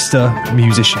Manchester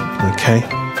musician? Okay.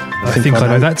 I think I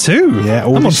know that too. Yeah,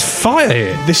 I'm on fire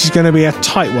here. This is going to be a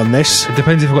tight one, this. It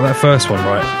depends if I've got that first one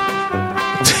right.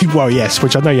 Well, yes,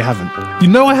 which I know you haven't. You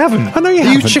know I haven't. I know you Are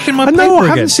haven't. you checking my I know paper I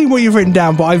haven't again? seen what you've written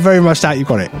down, but I very much doubt you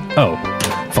got it. Oh,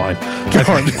 fine.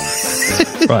 Go on.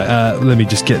 Right, let me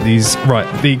just get these right.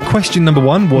 The question number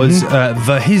 1 was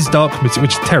the His Dark Materials,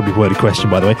 which is a terribly worded question,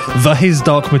 by the way. The His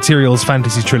Dark Materials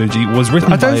fantasy trilogy was written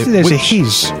by... I don't think there's a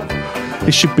his.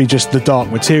 It should be just the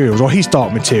Dark Materials, or His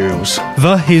Dark Materials.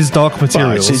 The His Dark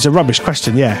Materials. It's a rubbish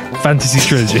question, yeah. Fantasy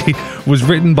trilogy was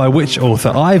written by which author?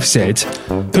 I've said...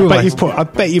 I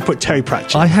bet you put Terry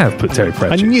Pratchett. I have put Terry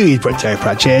Pratchett. I knew you'd put Terry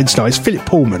Pratchett. It's not. It's Philip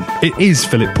Pullman. It is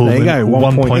Philip Pullman. There you go.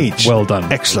 1 point each. Well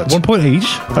done. Excellent. 1 point each?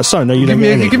 Sorry, no, you don't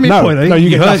get any. Give me a point. No, you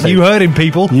get nothing. You heard him,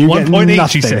 people. You 1 get point nothing.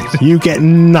 each, he said. You get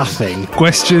nothing.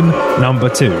 Question number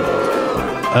 2.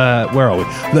 Where are we?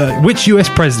 Which US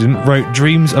president wrote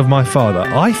Dreams of My Father?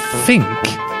 I think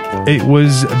it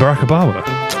was Barack Obama.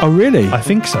 Oh, really? I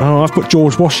think so. Oh, I've got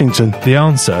George Washington. The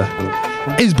answer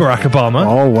is Barack Obama.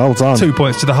 Oh, well done. 2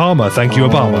 points to the Harmer. Thank you,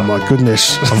 Obama. Oh, my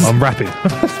goodness. I'm rapping.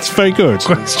 It's very good.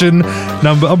 Question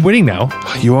number... I'm winning now.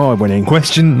 You are winning.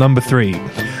 Question number 3.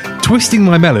 Twisting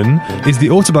My Melon is the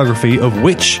autobiography of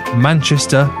which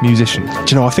Manchester musician? Do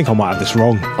you know, I think I might have this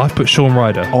wrong. I've put Shaun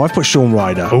Ryder. Oh, I've put Shaun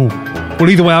Ryder. Oh. Well,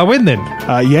 either way, I win then.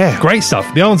 Yeah. Great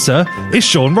stuff. The answer is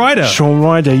Shaun Ryder. Shaun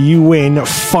Ryder, you win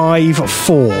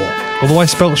 5-4. Although I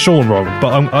spelt Shaun wrong,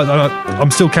 but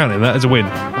I'm still counting that as a win.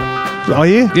 Are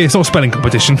you? Yeah, it's not a spelling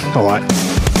competition. All right.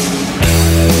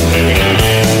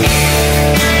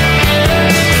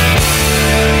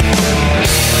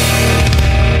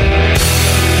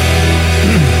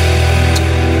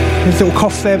 There's a little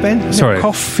cough there, Ben. Sorry.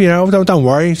 Cough, you know, don't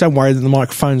worry. Don't worry that the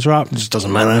microphones are up. It just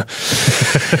doesn't matter.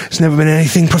 There's never been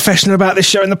anything professional about this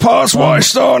show in the past. Why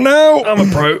start now? I'm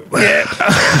a pro. Yeah.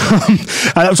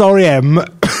 That was R.E.M.,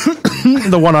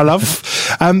 the one I love.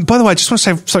 By the way, I just want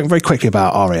to say something very quickly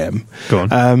about R.E.M. Go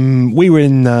on. We were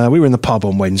in the pub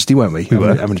on Wednesday, weren't we? We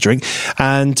were. Having a drink.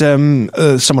 And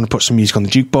someone had put some music on the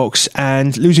jukebox,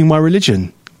 and Losing My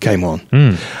Religion came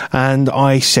on. And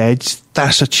I said,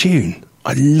 that's a tune.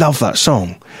 I love that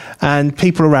song. And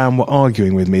people around were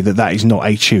arguing with me that is not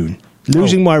a tune.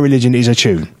 Losing My Religion is a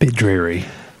tune. Bit dreary.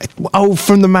 Oh,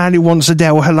 from the man who wants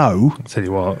Adele, hello. I'll tell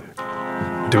you what.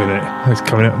 Doing it. It's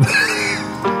coming up.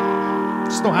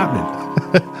 It's not happening.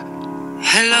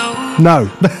 Hello.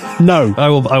 No. I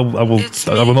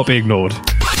will not be ignored.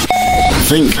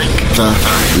 Think the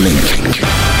Link.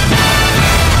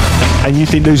 And you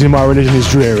think losing my religion is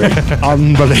dreary?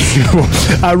 Unbelievable.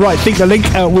 Right, think the link.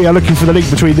 We are looking for the link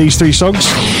between these three songs.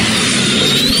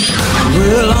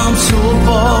 Well, I'm so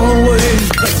far away.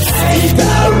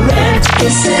 Direct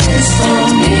kisses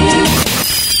from me.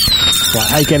 Right,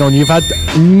 how you getting on? You've had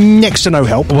next to no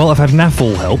help. Well, I've had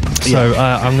naffle help, so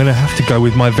I'm going to have to go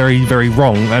with my very, very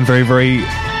wrong and very, very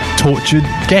tortured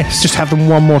guess. Just have them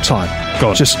one more time.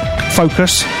 Go on. Just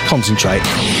focus, concentrate.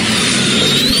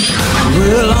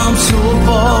 Well, I'm so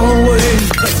far away.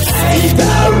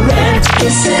 Direct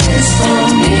kisses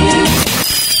from me.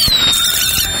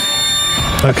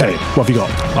 Okay, what have you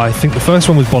got? I think the first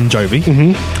one was Bon Jovi.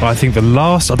 Mm-hmm. I think the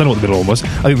last, I don't know what the middle one was.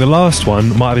 I think the last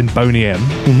one might have been Boney M.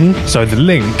 Mm-hmm. So the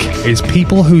link is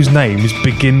people whose names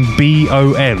begin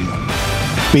B-O-N.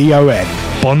 B-O-N.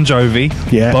 Bon Jovi,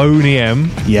 yeah. Boney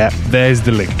M. Yeah. There's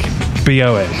the link.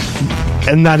 B-O-N.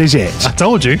 And that is it. I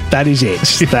told you. That is it.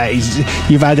 That is.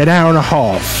 You've had an hour and a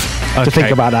half to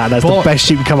think about that. That's the best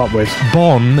you can come up with.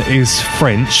 Bon is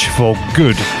French for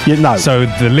good. No. So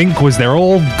the link was they're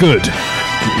all good.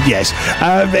 Yes.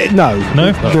 No.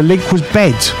 The link was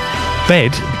bed.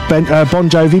 Bed? Bon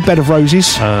Jovi, Bed of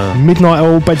Roses, Midnight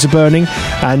Oil, Beds Are Burning,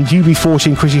 and UB40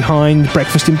 and Chrissy Hine,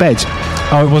 Breakfast in Bed.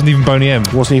 Oh, it wasn't even Boney M?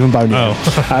 Wasn't even Boney M.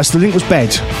 So the link was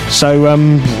bed. So,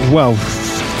 well,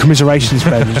 commiserations,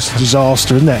 Ben. It's a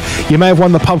disaster, isn't it? You may have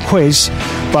won the pub quiz,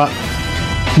 but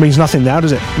means nothing now,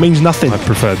 does it? Means nothing. I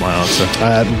preferred my answer.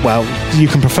 Well, you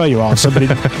can prefer your answer, but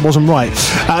it wasn't right.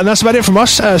 And that's about it from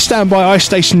us. Standby Ice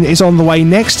Station is on the way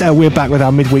next. We're back with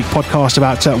our midweek podcast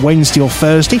about Wednesday or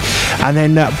Thursday, and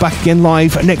then back again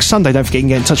live next Sunday. Don't forget you can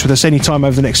get in touch with us anytime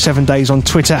over the next 7 days on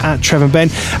Twitter at Trev Ben,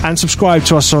 and subscribe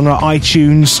to us on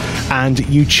iTunes and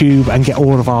YouTube and get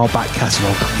all of our back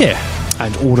catalogue. Yeah.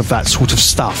 And all of that sort of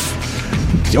stuff.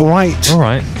 All right.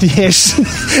 Yes.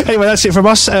 Anyway, that's it from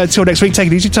us. Till next week. Take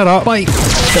it easy. Ta-da. Bye.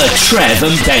 The Trev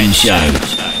and Ben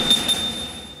Show.